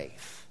His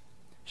faith,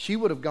 she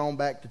would have gone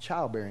back to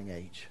childbearing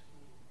age.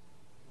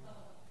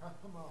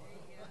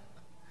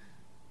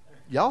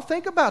 Y'all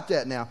think about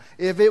that now.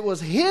 If it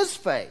was His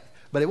faith,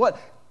 but it wasn't,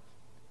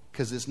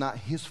 because it's not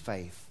His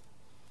faith.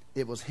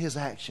 It was His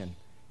action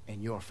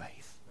and your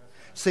faith.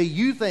 See,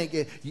 you think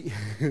that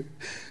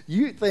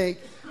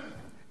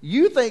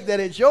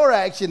it's your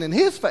action and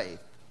His faith.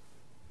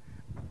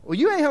 Well,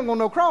 you ain't hung on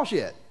no cross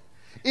yet.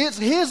 It's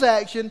His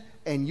action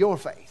and your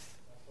faith.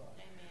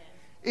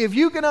 If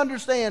you can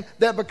understand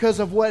that because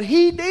of what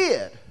He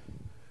did,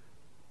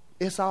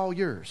 it's all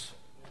yours.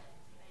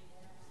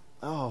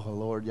 Oh,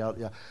 Lord,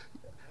 y'all.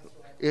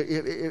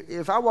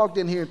 If I walked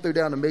in here and threw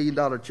down $1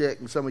 million check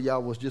and some of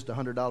y'all was just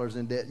 $100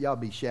 in debt, y'all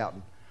be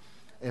shouting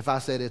if I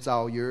said it's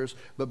all yours.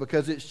 But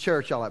because it's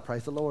church, y'all like,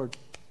 praise the Lord.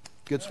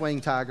 Good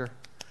swing, Tiger.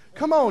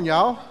 Come on,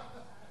 y'all.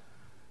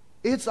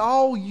 It's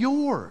all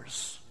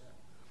yours.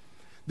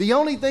 The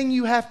only thing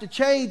you have to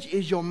change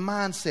is your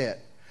mindset.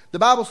 The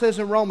Bible says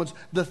in Romans,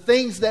 the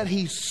things that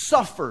He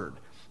suffered,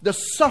 the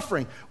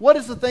suffering. What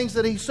is the things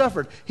that He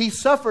suffered? He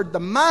suffered the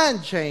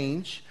mind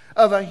change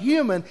of a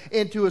human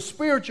into a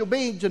spiritual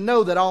being to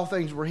know that all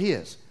things were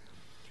His.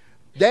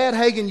 Dad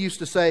Hagin used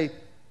to say,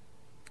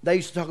 they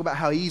used to talk about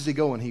how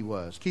easygoing he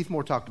was. Keith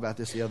Moore talked about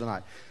this the other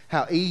night,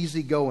 how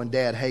easygoing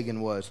Dad Hagin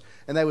was.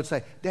 And they would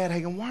say, "Dad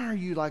Hagin, why are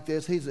you like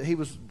this?" He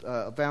was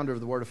a founder of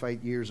the Word of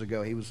Faith years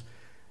ago.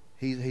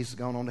 He's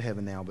gone on to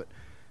heaven now, but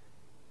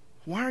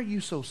why are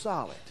you so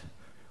solid?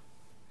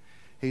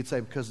 He'd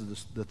say, because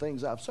of the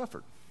things I've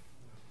suffered.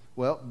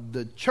 Well,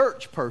 the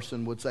church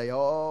person would say,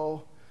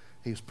 "Oh,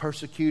 he was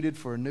persecuted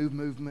for a new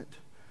movement.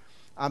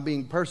 I'm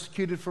being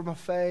persecuted for my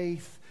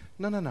faith."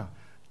 No.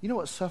 You know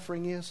what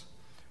suffering is?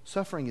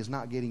 Suffering is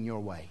not getting your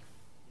way.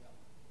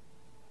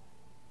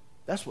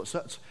 That's what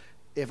suffering.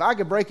 If I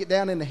could break it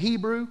down into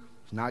Hebrew,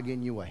 it's not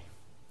getting your way.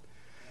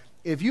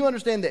 If you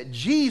understand that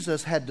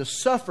Jesus had to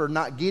suffer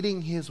not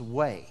getting His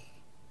way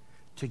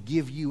to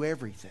give you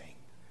everything,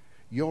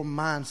 your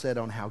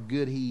mindset on how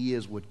good He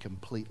is would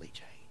completely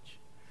change.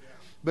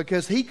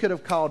 Because He could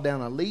have called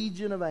down a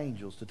legion of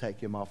angels to take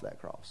Him off that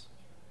cross.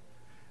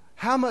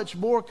 How much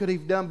more could He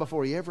have done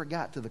before He ever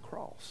got to the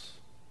cross?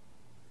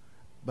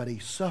 But He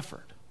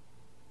suffered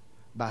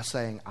by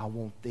saying, I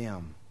want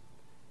them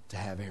to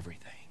have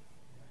everything.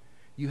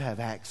 You have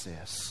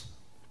access.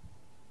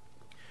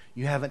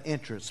 You have an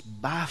entrance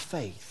by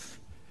faith.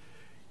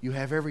 You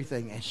have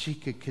everything. And she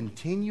could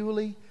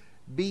continually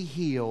be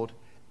healed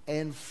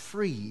and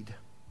freed.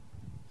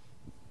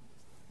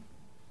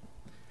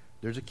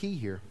 There's a key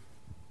here.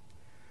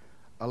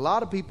 A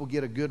lot of people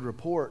get a good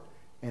report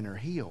and are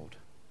healed,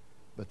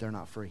 but they're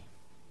not free.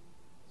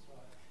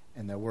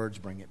 And their words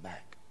bring it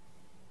back.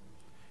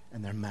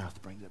 And their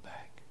mouth brings it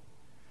back.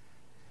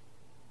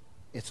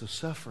 It's a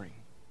suffering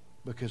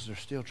because they're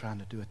still trying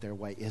to do it their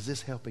way. Is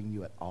this helping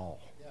you at all?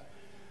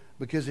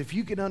 Because if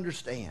you can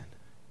understand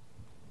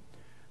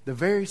the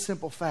very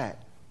simple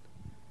fact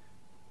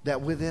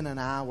that within an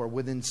hour,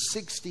 within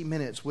 60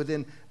 minutes,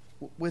 within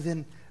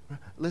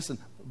listen,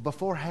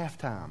 before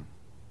halftime,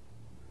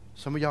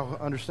 some of y'all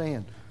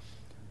understand,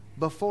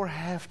 before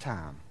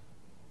halftime,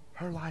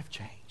 her life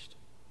changed.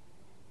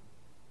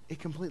 It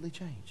completely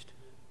changed.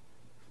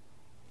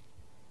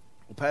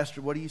 Well,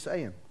 Pastor, what are you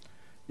saying?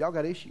 Y'all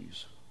got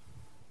issues.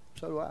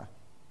 So do I.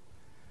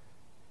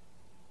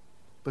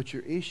 But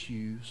your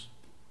issues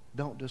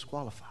don't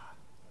disqualify.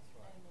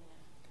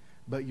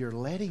 But you're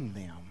letting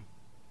them,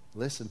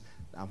 listen,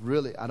 I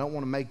don't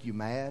want to make you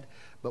mad,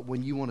 but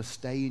when you want to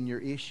stay in your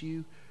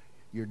issue,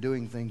 you're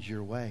doing things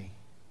your way,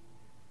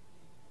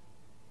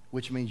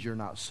 which means you're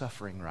not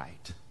suffering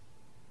right.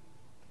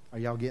 Are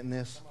y'all getting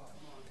this?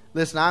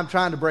 Listen, I'm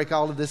trying to break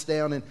all of this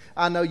down, and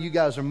I know you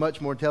guys are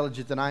much more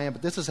intelligent than I am,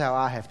 but this is how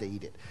I have to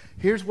eat it.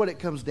 Here's what it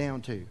comes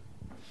down to.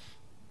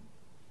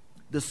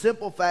 The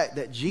simple fact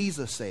that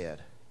Jesus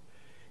said,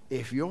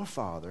 if your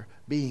Father,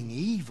 being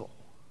evil,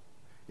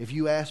 if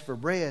you ask for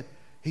bread,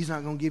 He's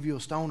not going to give you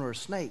a stone or a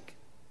snake.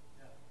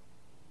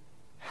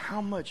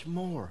 How much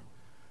more,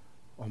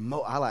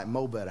 I like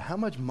mo better, how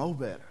much mo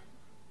better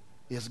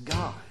is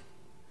God?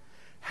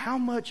 How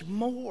much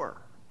more?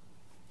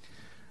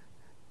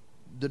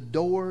 The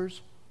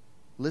doors,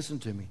 listen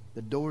to me,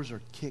 the doors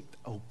are kicked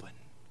open.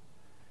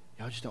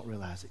 Y'all just don't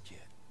realize it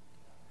yet.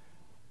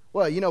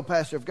 Well, you know,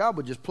 Pastor, if God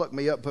would just pluck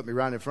me up, put me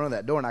right in front of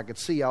that door, and I could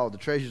see all the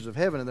treasures of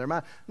heaven in their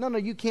mind. No,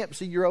 you can't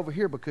see you're over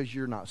here because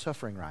you're not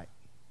suffering right.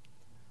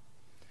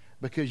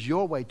 Because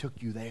your way took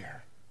you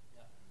there.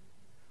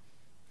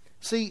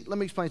 See, let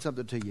me explain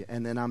something to you,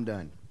 and then I'm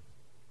done.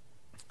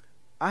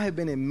 I have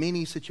been in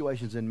many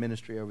situations in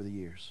ministry over the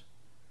years.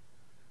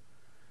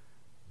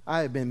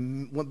 I have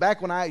been,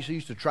 back when I actually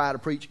used to try to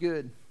preach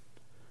good.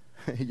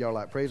 Y'all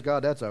like, praise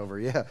God, that's over,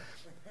 yeah.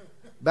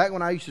 Back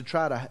when I used to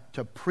try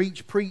to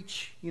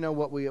preach, you know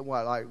what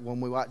like when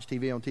we watch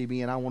TV on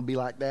TV and I want to be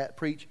like that,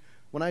 preach.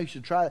 When I used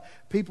to try,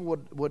 people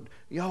would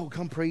yo,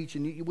 come preach,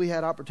 and we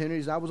had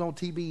opportunities. I was on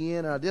TBN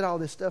and I did all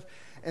this stuff.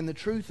 And the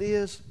truth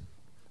is,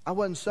 I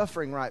wasn't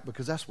suffering right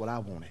because that's what I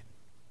wanted.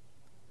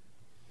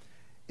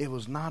 It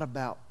was not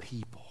about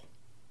people.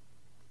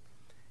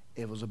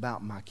 It was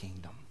about my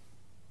kingdom.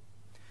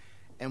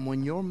 And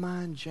when your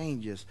mind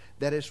changes,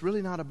 that it's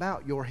really not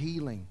about your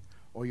healing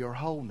or your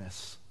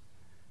wholeness.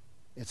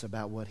 It's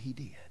about what He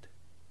did.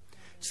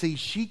 See,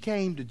 she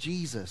came to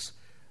Jesus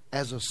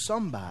as a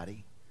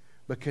somebody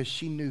because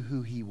she knew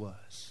who He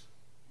was.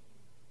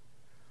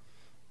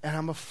 And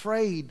I'm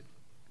afraid,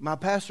 my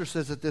pastor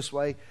says it this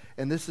way,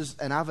 and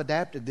I've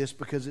adapted this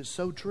because it's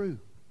so true.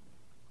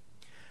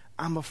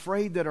 I'm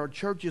afraid that our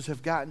churches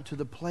have gotten to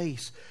the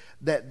place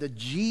that the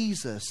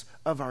Jesus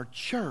of our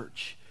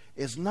church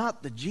is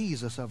not the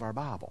Jesus of our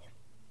Bible.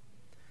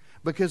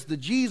 Because the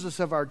Jesus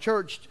of our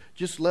church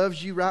just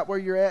loves you right where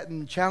you're at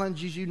and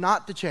challenges you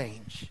not to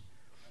change.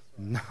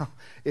 No.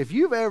 If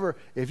you've ever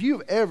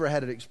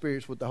had an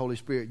experience with the Holy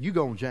Spirit, you're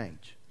going to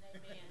change.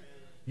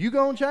 You're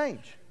going to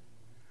change.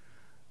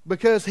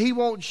 Because He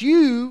wants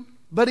you,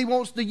 but He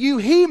wants the you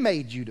He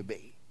made you to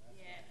be.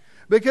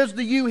 Because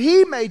the you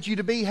He made you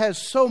to be has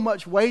so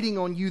much waiting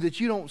on you that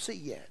you don't see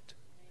yet.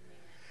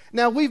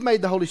 Now, we've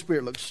made the Holy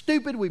Spirit look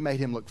stupid. We've made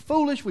Him look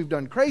foolish. We've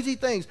done crazy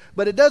things.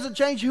 But it doesn't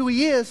change who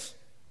He is.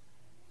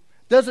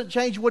 Doesn't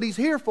change what He's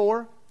here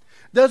for.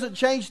 Doesn't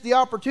change the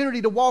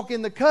opportunity to walk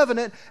in the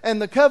covenant.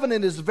 And the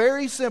covenant is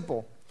very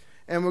simple.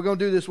 And we're going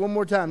to do this one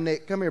more time.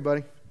 Nick, come here,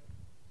 buddy.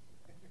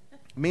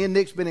 Me and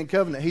Nick's been in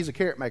covenant. He's a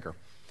carrot maker.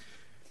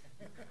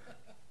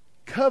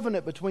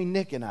 Covenant between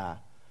Nick and I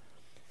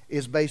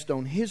is based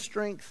on his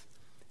strength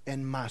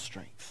and my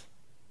strength.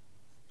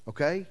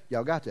 Okay?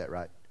 Y'all got that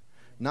right?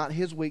 Not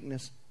his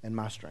weakness and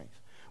my strength.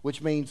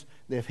 Which means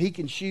that if he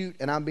can shoot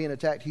and I'm being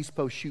attacked, he's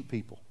supposed to shoot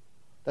people.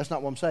 That's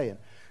not what I'm saying.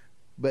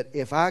 But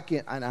if I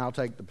can, and I'll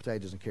take the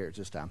potatoes and carrots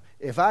this time.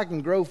 If I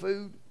can grow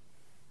food,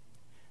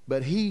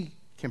 but he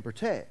can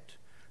protect,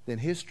 then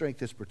his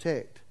strength is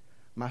protect.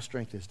 My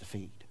strength is to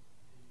feed.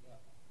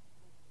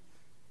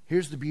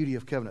 Here's the beauty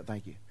of covenant.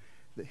 Thank you.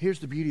 Here's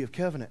the beauty of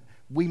covenant.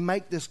 We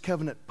make this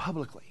covenant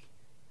publicly.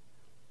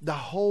 the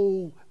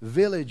whole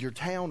village or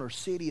town or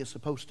city is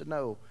supposed to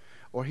know.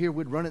 Or here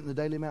we'd run it in the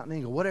Daily Mountain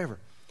Eagle, whatever.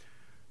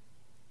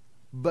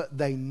 But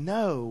they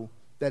know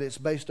that it's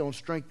based on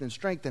strength and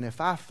strength. And if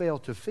I fail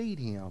to feed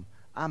him,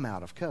 I'm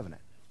out of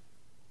covenant.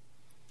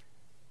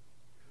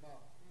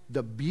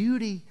 The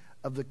beauty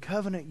of the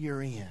covenant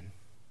you're in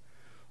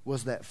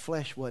was that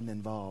flesh wasn't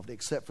involved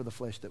except for the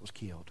flesh that was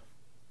killed.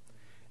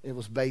 It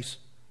was based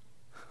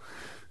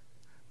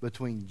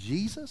between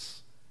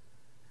Jesus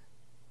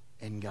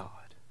and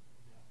God,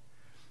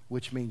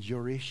 which means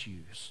your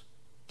issues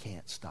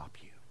can't stop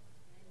you.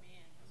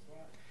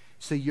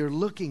 See, you're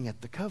looking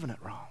at the covenant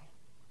wrong.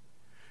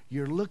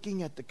 You're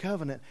looking at the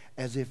covenant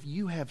as if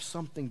you have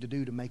something to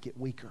do to make it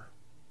weaker.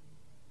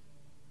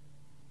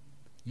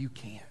 You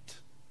can't.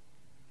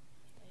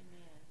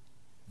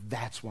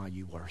 That's why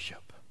you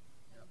worship.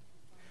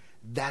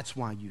 That's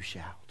why you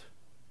shout.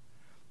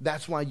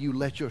 That's why you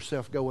let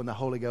yourself go in the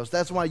Holy Ghost.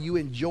 That's why you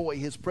enjoy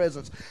His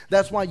presence.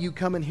 That's why you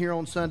come in here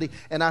on Sunday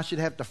and I should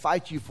have to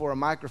fight you for a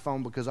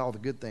microphone because all the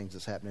good things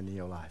that's happening in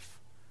your life.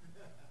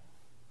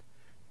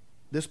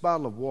 This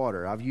bottle of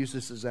water, I've used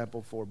this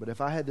example before, but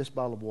if I had this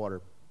bottle of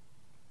water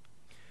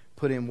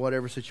put in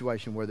whatever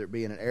situation, whether it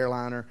be in an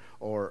airliner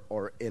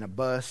or in a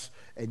bus,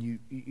 and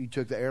you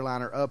took the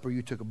airliner up or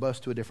you took a bus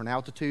to a different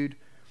altitude,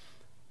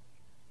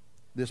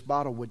 this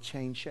bottle would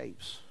change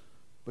shapes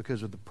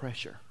because of the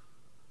pressure.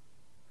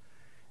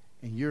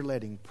 And you're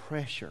letting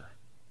pressure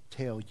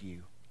tell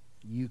you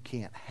you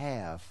can't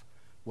have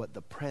what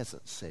the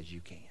presence says you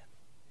can.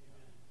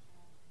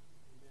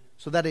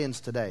 So that ends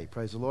today.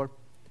 Praise the Lord.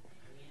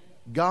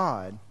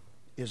 God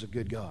is a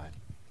good God.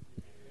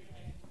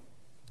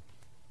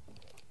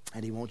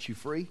 And He wants you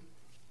free.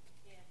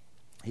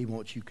 He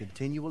wants you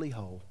continually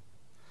whole.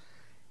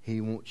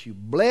 He wants you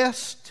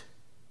blessed.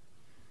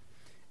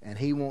 And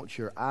He wants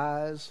your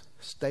eyes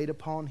stayed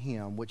upon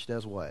Him, which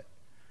does what?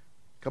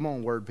 Come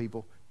on, word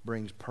people.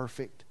 Brings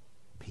perfect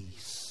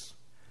peace.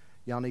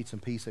 Y'all need some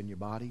peace in your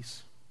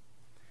bodies.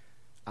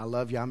 I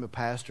love you. I'm a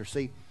pastor.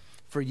 See,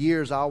 for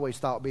years I always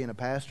thought being a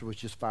pastor was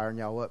just firing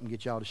y'all up and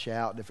get y'all to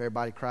shout. And if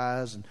everybody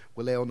cries and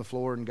we lay on the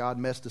floor and God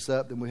messed us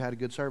up, then we had a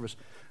good service.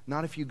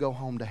 Not if you go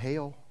home to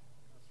hell.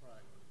 That's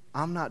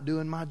right. I'm not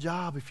doing my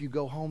job if you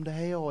go home to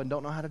hell and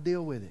don't know how to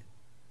deal with it.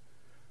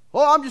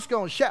 Oh, I'm just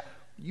going to shout.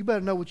 You better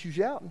know what you're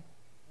shouting.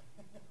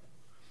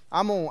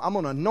 I'm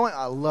gonna anoint.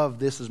 I love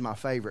this is my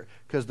favorite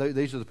because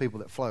these are the people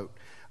that float.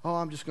 Oh,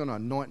 I'm just going to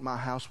anoint my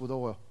house with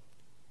oil.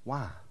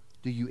 Why?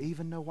 Do you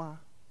even know why?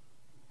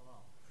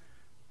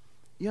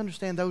 You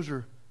understand those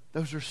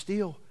are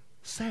still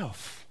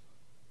self.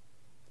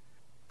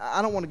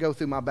 I don't want to go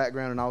through my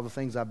background and all the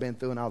things I've been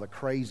through and all the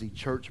crazy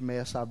church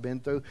mess I've been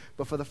through.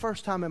 But for the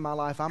first time in my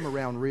life, I'm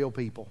around real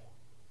people.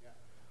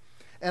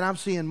 And I'm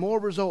seeing more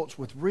results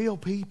with real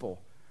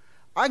people.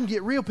 I can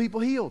get real people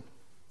healed.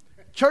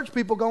 Church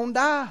people gonna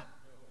die.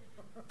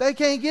 They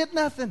can't get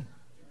nothing.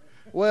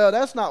 Well,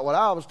 that's not what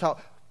I was taught.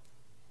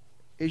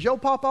 Is your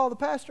papa the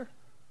pastor?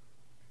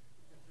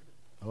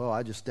 Oh,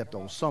 I just stepped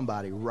on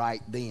somebody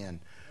right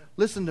then.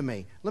 Listen to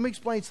me. Let me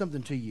explain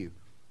something to you.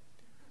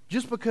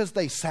 Just because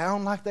they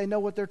sound like they know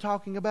what they're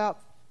talking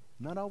about,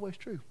 not always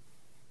true.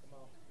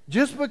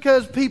 Just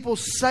because people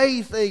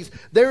say things,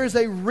 there is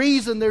a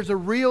reason. There's a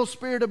real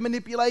spirit of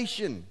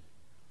manipulation.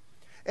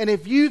 And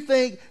if you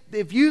think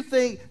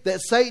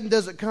that Satan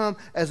doesn't come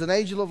as an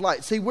angel of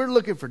light, see, we're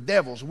looking for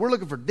devils, we're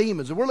looking for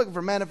demons, and we're looking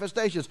for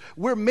manifestations.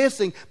 We're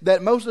missing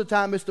that most of the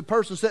time it's the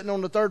person sitting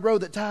on the third row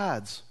that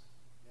tithes.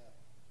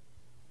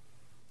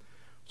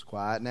 It's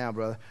quiet now,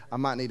 brother. I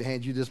might need to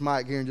hand you this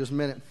mic here in just a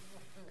minute.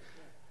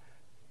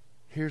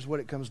 Here's what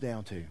it comes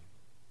down to.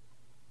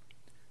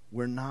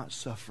 We're not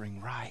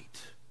suffering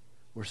right.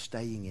 We're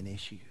staying in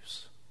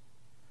issues.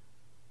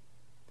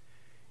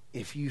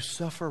 If you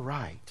suffer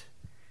right,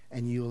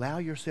 and you allow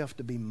yourself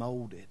to be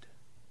molded,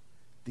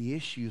 the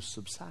issues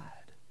subside.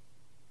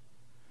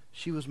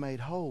 She was made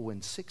whole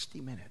in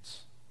 60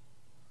 minutes.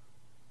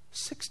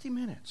 60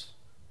 minutes.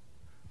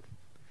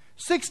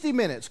 60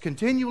 minutes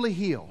continually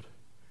healed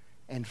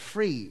and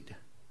freed.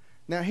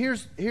 Now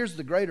here's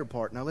the greater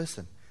part. Now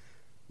listen.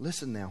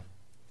 Listen now.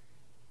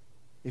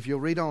 If you'll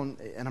read on,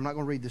 and I'm not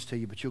going to read this to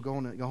you, but you'll go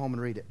home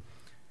and read it.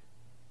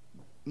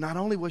 Not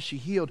only was she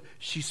healed,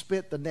 she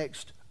spent the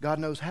next God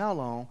knows how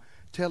long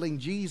telling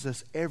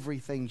Jesus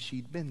everything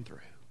she'd been through.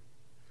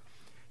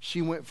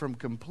 She went from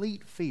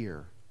complete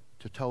fear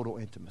to total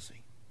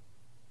intimacy,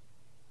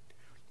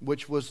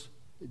 which was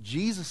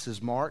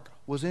Jesus' mark,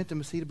 was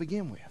intimacy to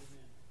begin with.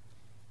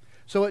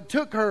 So it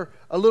took her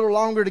a little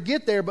longer to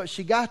get there, but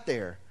she got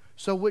there.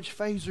 So which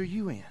phase are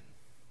you in?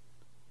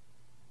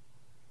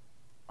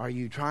 Are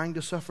you trying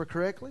to suffer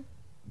correctly?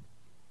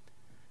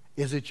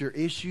 Is it your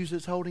issues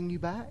that's holding you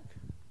back?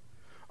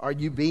 Are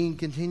you being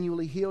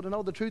continually healed?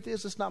 And the truth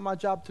is, it's not my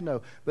job to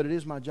know, but it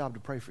is my job to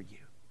pray for you.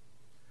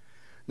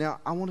 Now,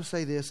 I want to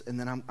say this, and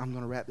then I'm going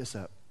to wrap this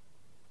up.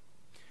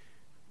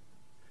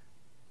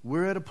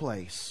 We're at a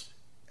place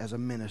as a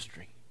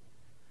ministry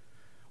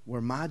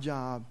where my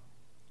job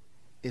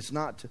It's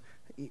not to,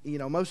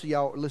 most of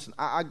y'all, listen,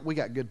 we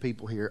got good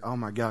people here. Oh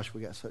my gosh,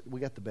 we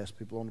got the best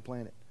people on the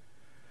planet.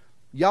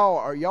 Y'all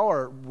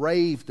are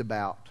raved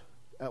about.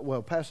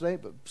 Pastor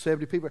Nate, but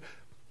 70 people.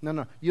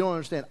 No, you don't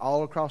understand.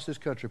 All across this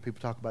country, people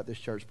talk about this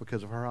church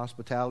because of her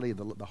hospitality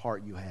and the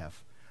heart you have.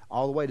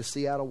 All the way to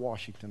Seattle,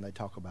 Washington, they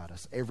talk about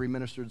us. Every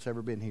minister that's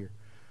ever been here.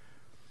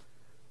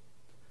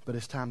 But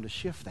it's time to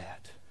shift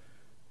that.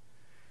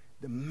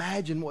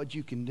 Imagine what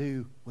you can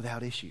do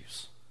without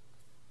issues.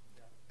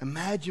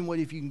 Imagine what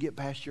if you can get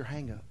past your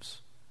hang-ups.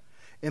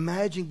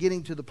 Imagine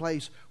getting to the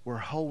place where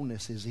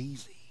wholeness is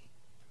easy.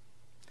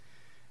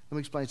 Let me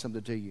explain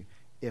something to you.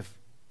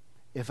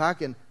 If I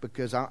can,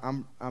 because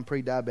I'm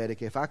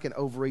pre-diabetic, if I can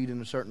overeat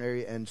in a certain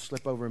area and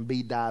slip over and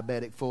be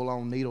diabetic,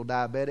 full-on needle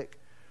diabetic,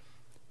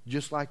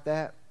 just like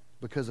that,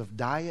 because of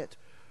diet,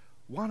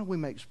 why don't we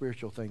make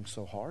spiritual things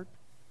so hard?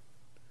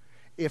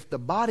 If the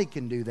body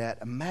can do that,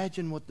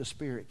 imagine what the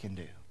spirit can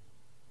do.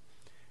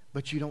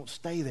 But you don't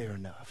stay there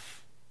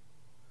enough.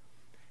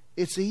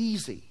 It's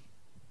easy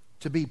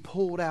to be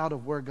pulled out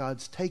of where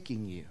God's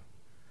taking you.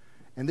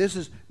 And this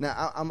is,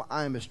 now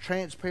I am as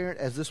transparent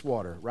as this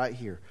water right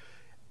here.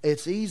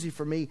 It's easy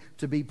for me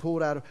to be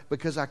pulled out of,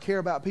 because I care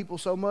about people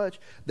so much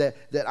that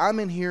I'm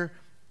in here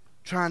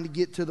trying to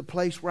get to the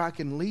place where I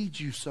can lead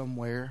you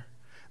somewhere.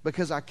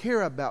 Because I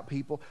care about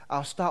people,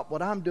 I'll stop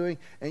what I'm doing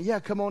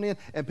and come on in.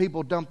 And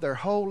people dump their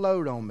whole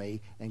load on me,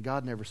 and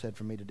God never said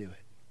for me to do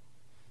it.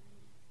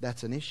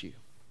 That's an issue.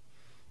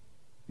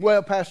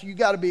 Well, Pastor, you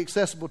got to be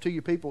accessible to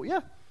your people.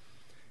 Yeah.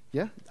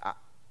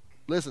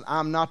 Listen,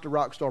 I'm not the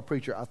rock star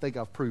preacher. I think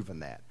I've proven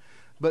that.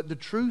 But the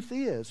truth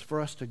is,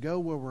 for us to go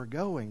where we're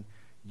going,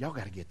 y'all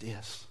got to get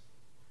this.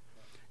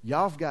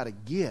 Y'all have got to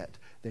get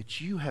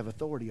that you have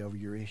authority over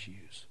your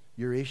issues.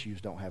 Your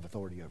issues don't have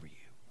authority over you.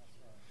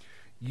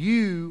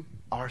 You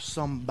are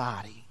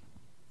somebody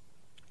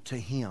to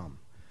Him.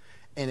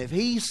 And if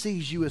He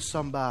sees you as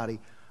somebody,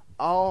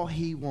 all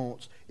He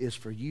wants is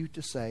for you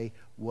to say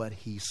what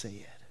He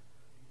said.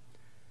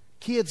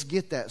 Kids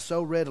get that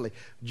so readily.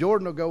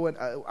 Jordan will go in.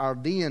 Our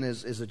den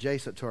is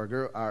adjacent to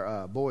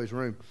our boys'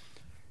 room.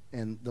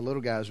 And the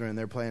little guys are in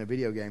there playing a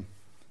video game.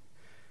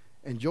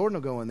 And Jordan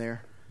will go in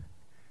there.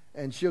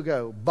 And she'll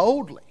go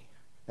boldly.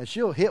 And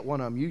she'll hit one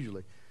of them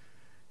usually.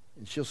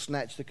 And she'll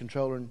snatch the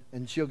controller.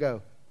 And she'll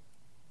go,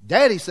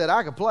 Daddy said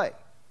I could play.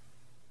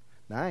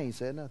 Now, I ain't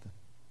said nothing.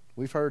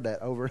 We've heard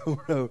that over and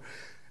over and over.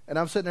 And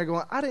I'm sitting there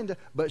going, I didn't.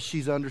 But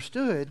she's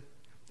understood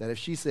that if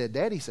she said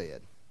Daddy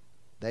said,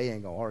 they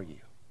ain't going to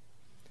argue.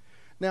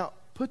 Now,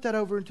 put that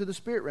over into the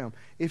spirit realm.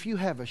 If you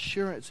have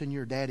assurance in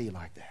your daddy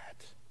like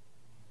that,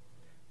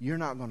 you're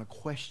not going to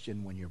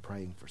question when you're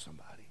praying for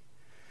somebody.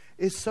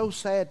 It's so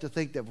sad to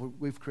think that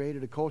we've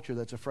created a culture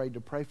that's afraid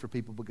to pray for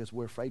people because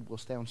we're afraid we'll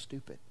sound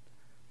stupid.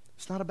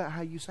 It's not about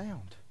how you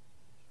sound.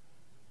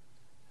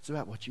 It's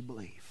about what you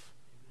believe.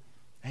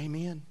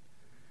 Amen.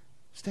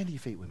 Stand to your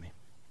feet with me.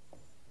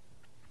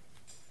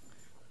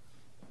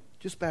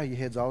 Just bow your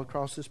heads all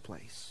across this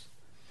place.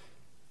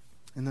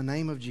 In the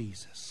name of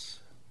Jesus.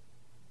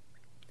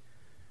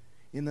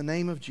 In the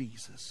name of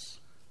Jesus.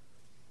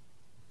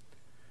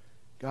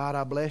 God,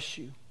 I bless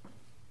you.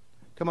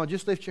 Come on,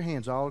 just lift your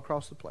hands all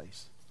across the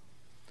place.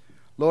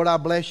 Lord, I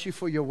bless you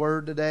for your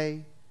word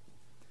today.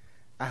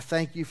 I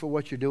thank you for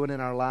what you're doing in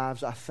our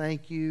lives. I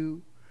thank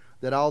you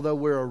that although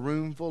we're a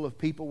room full of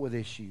people with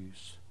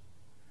issues,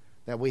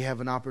 that we have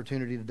an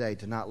opportunity today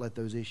to not let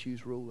those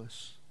issues rule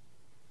us.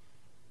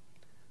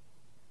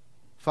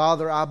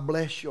 Father, I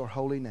bless your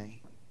holy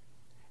name.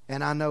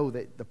 And I know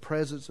that the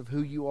presence of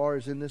who you are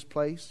is in this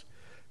place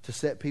to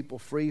set people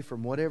free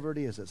from whatever it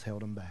is that's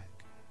held them back.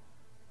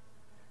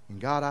 And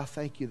God, I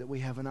thank you that we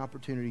have an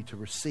opportunity to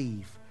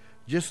receive.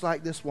 Just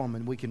like this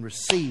woman, we can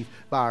receive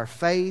by our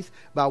faith,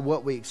 by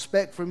what we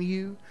expect from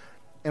you.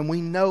 And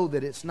we know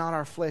that it's not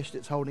our flesh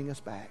that's holding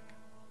us back.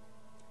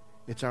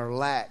 It's our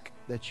lack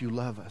that you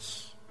love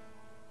us.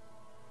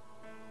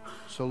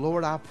 So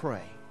Lord, I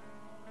pray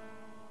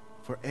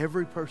for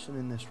every person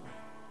in this room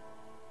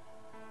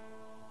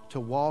to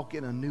walk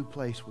in a new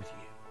place with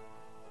you.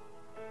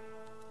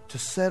 To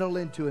settle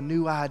into a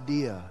new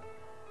idea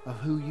of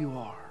who you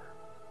are.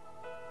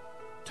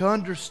 To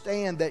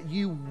understand that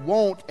you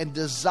want and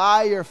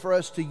desire for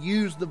us to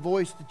use the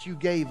voice that you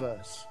gave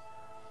us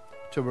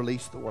to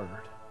release the word.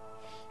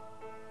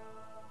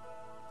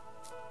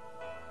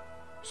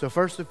 So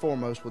first and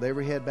foremost, with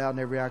every head bowed and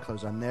every eye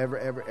closed, I never,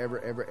 ever,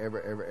 ever, ever,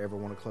 ever, ever, ever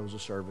want to close a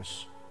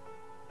service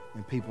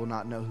and people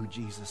not know who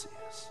Jesus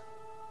is.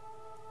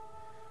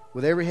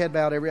 With every head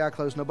bowed, every eye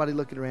closed, nobody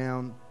looking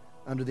around,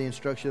 under the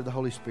instruction of the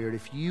Holy Spirit,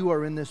 if you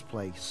are in this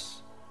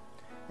place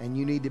and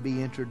you need to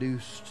be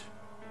introduced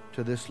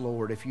to this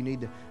Lord, if you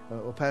need to,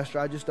 well, Pastor,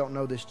 I just don't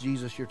know this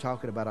Jesus you're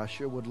talking about. I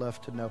sure would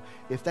love to know.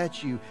 If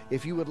that's you,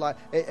 if you would like,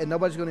 and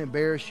nobody's going to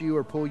embarrass you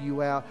or pull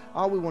you out.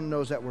 All we want to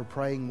know is that we're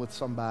praying with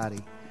somebody.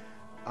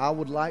 I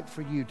would like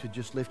for you to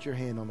just lift your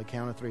hand on the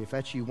count of 3. If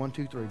that's you, 1,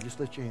 2, 3, just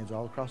lift your hands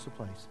all across the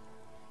place.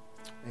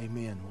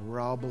 Amen. Well, we're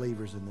all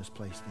believers in this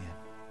place then.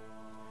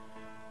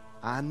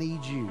 I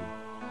need you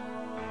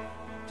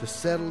to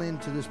settle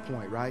into this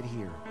point right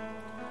here.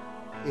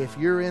 If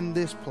you're in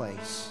this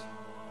place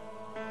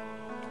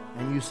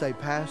and you say,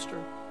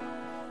 Pastor,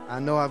 I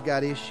know I've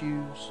got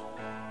issues.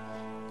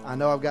 I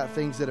know I've got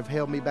things that have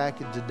held me back,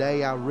 and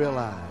today I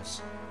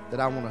realize that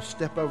I want to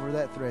step over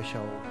that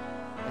threshold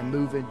and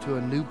move into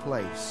a new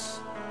place.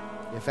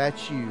 If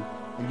that's you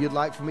and you'd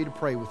like for me to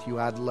pray with you,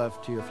 I'd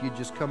love to. If you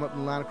just come up in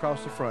the line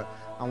across the front,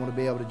 I want to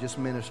be able to just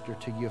minister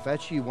to you. If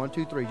that's you, 1,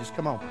 2, 3, just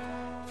come on.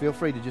 Feel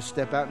free to just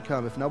step out and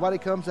come. If nobody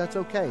comes, that's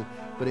okay.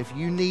 But if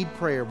you need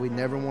prayer, we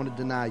never want to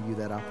deny you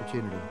that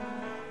opportunity.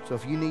 So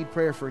if you need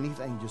prayer for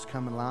anything, just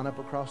come and line up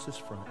across this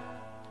front.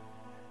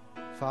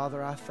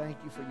 Father, I thank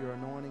you for your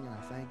anointing, and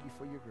I thank you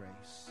for your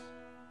grace.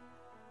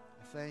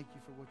 I thank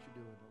you for what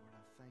you're doing, Lord.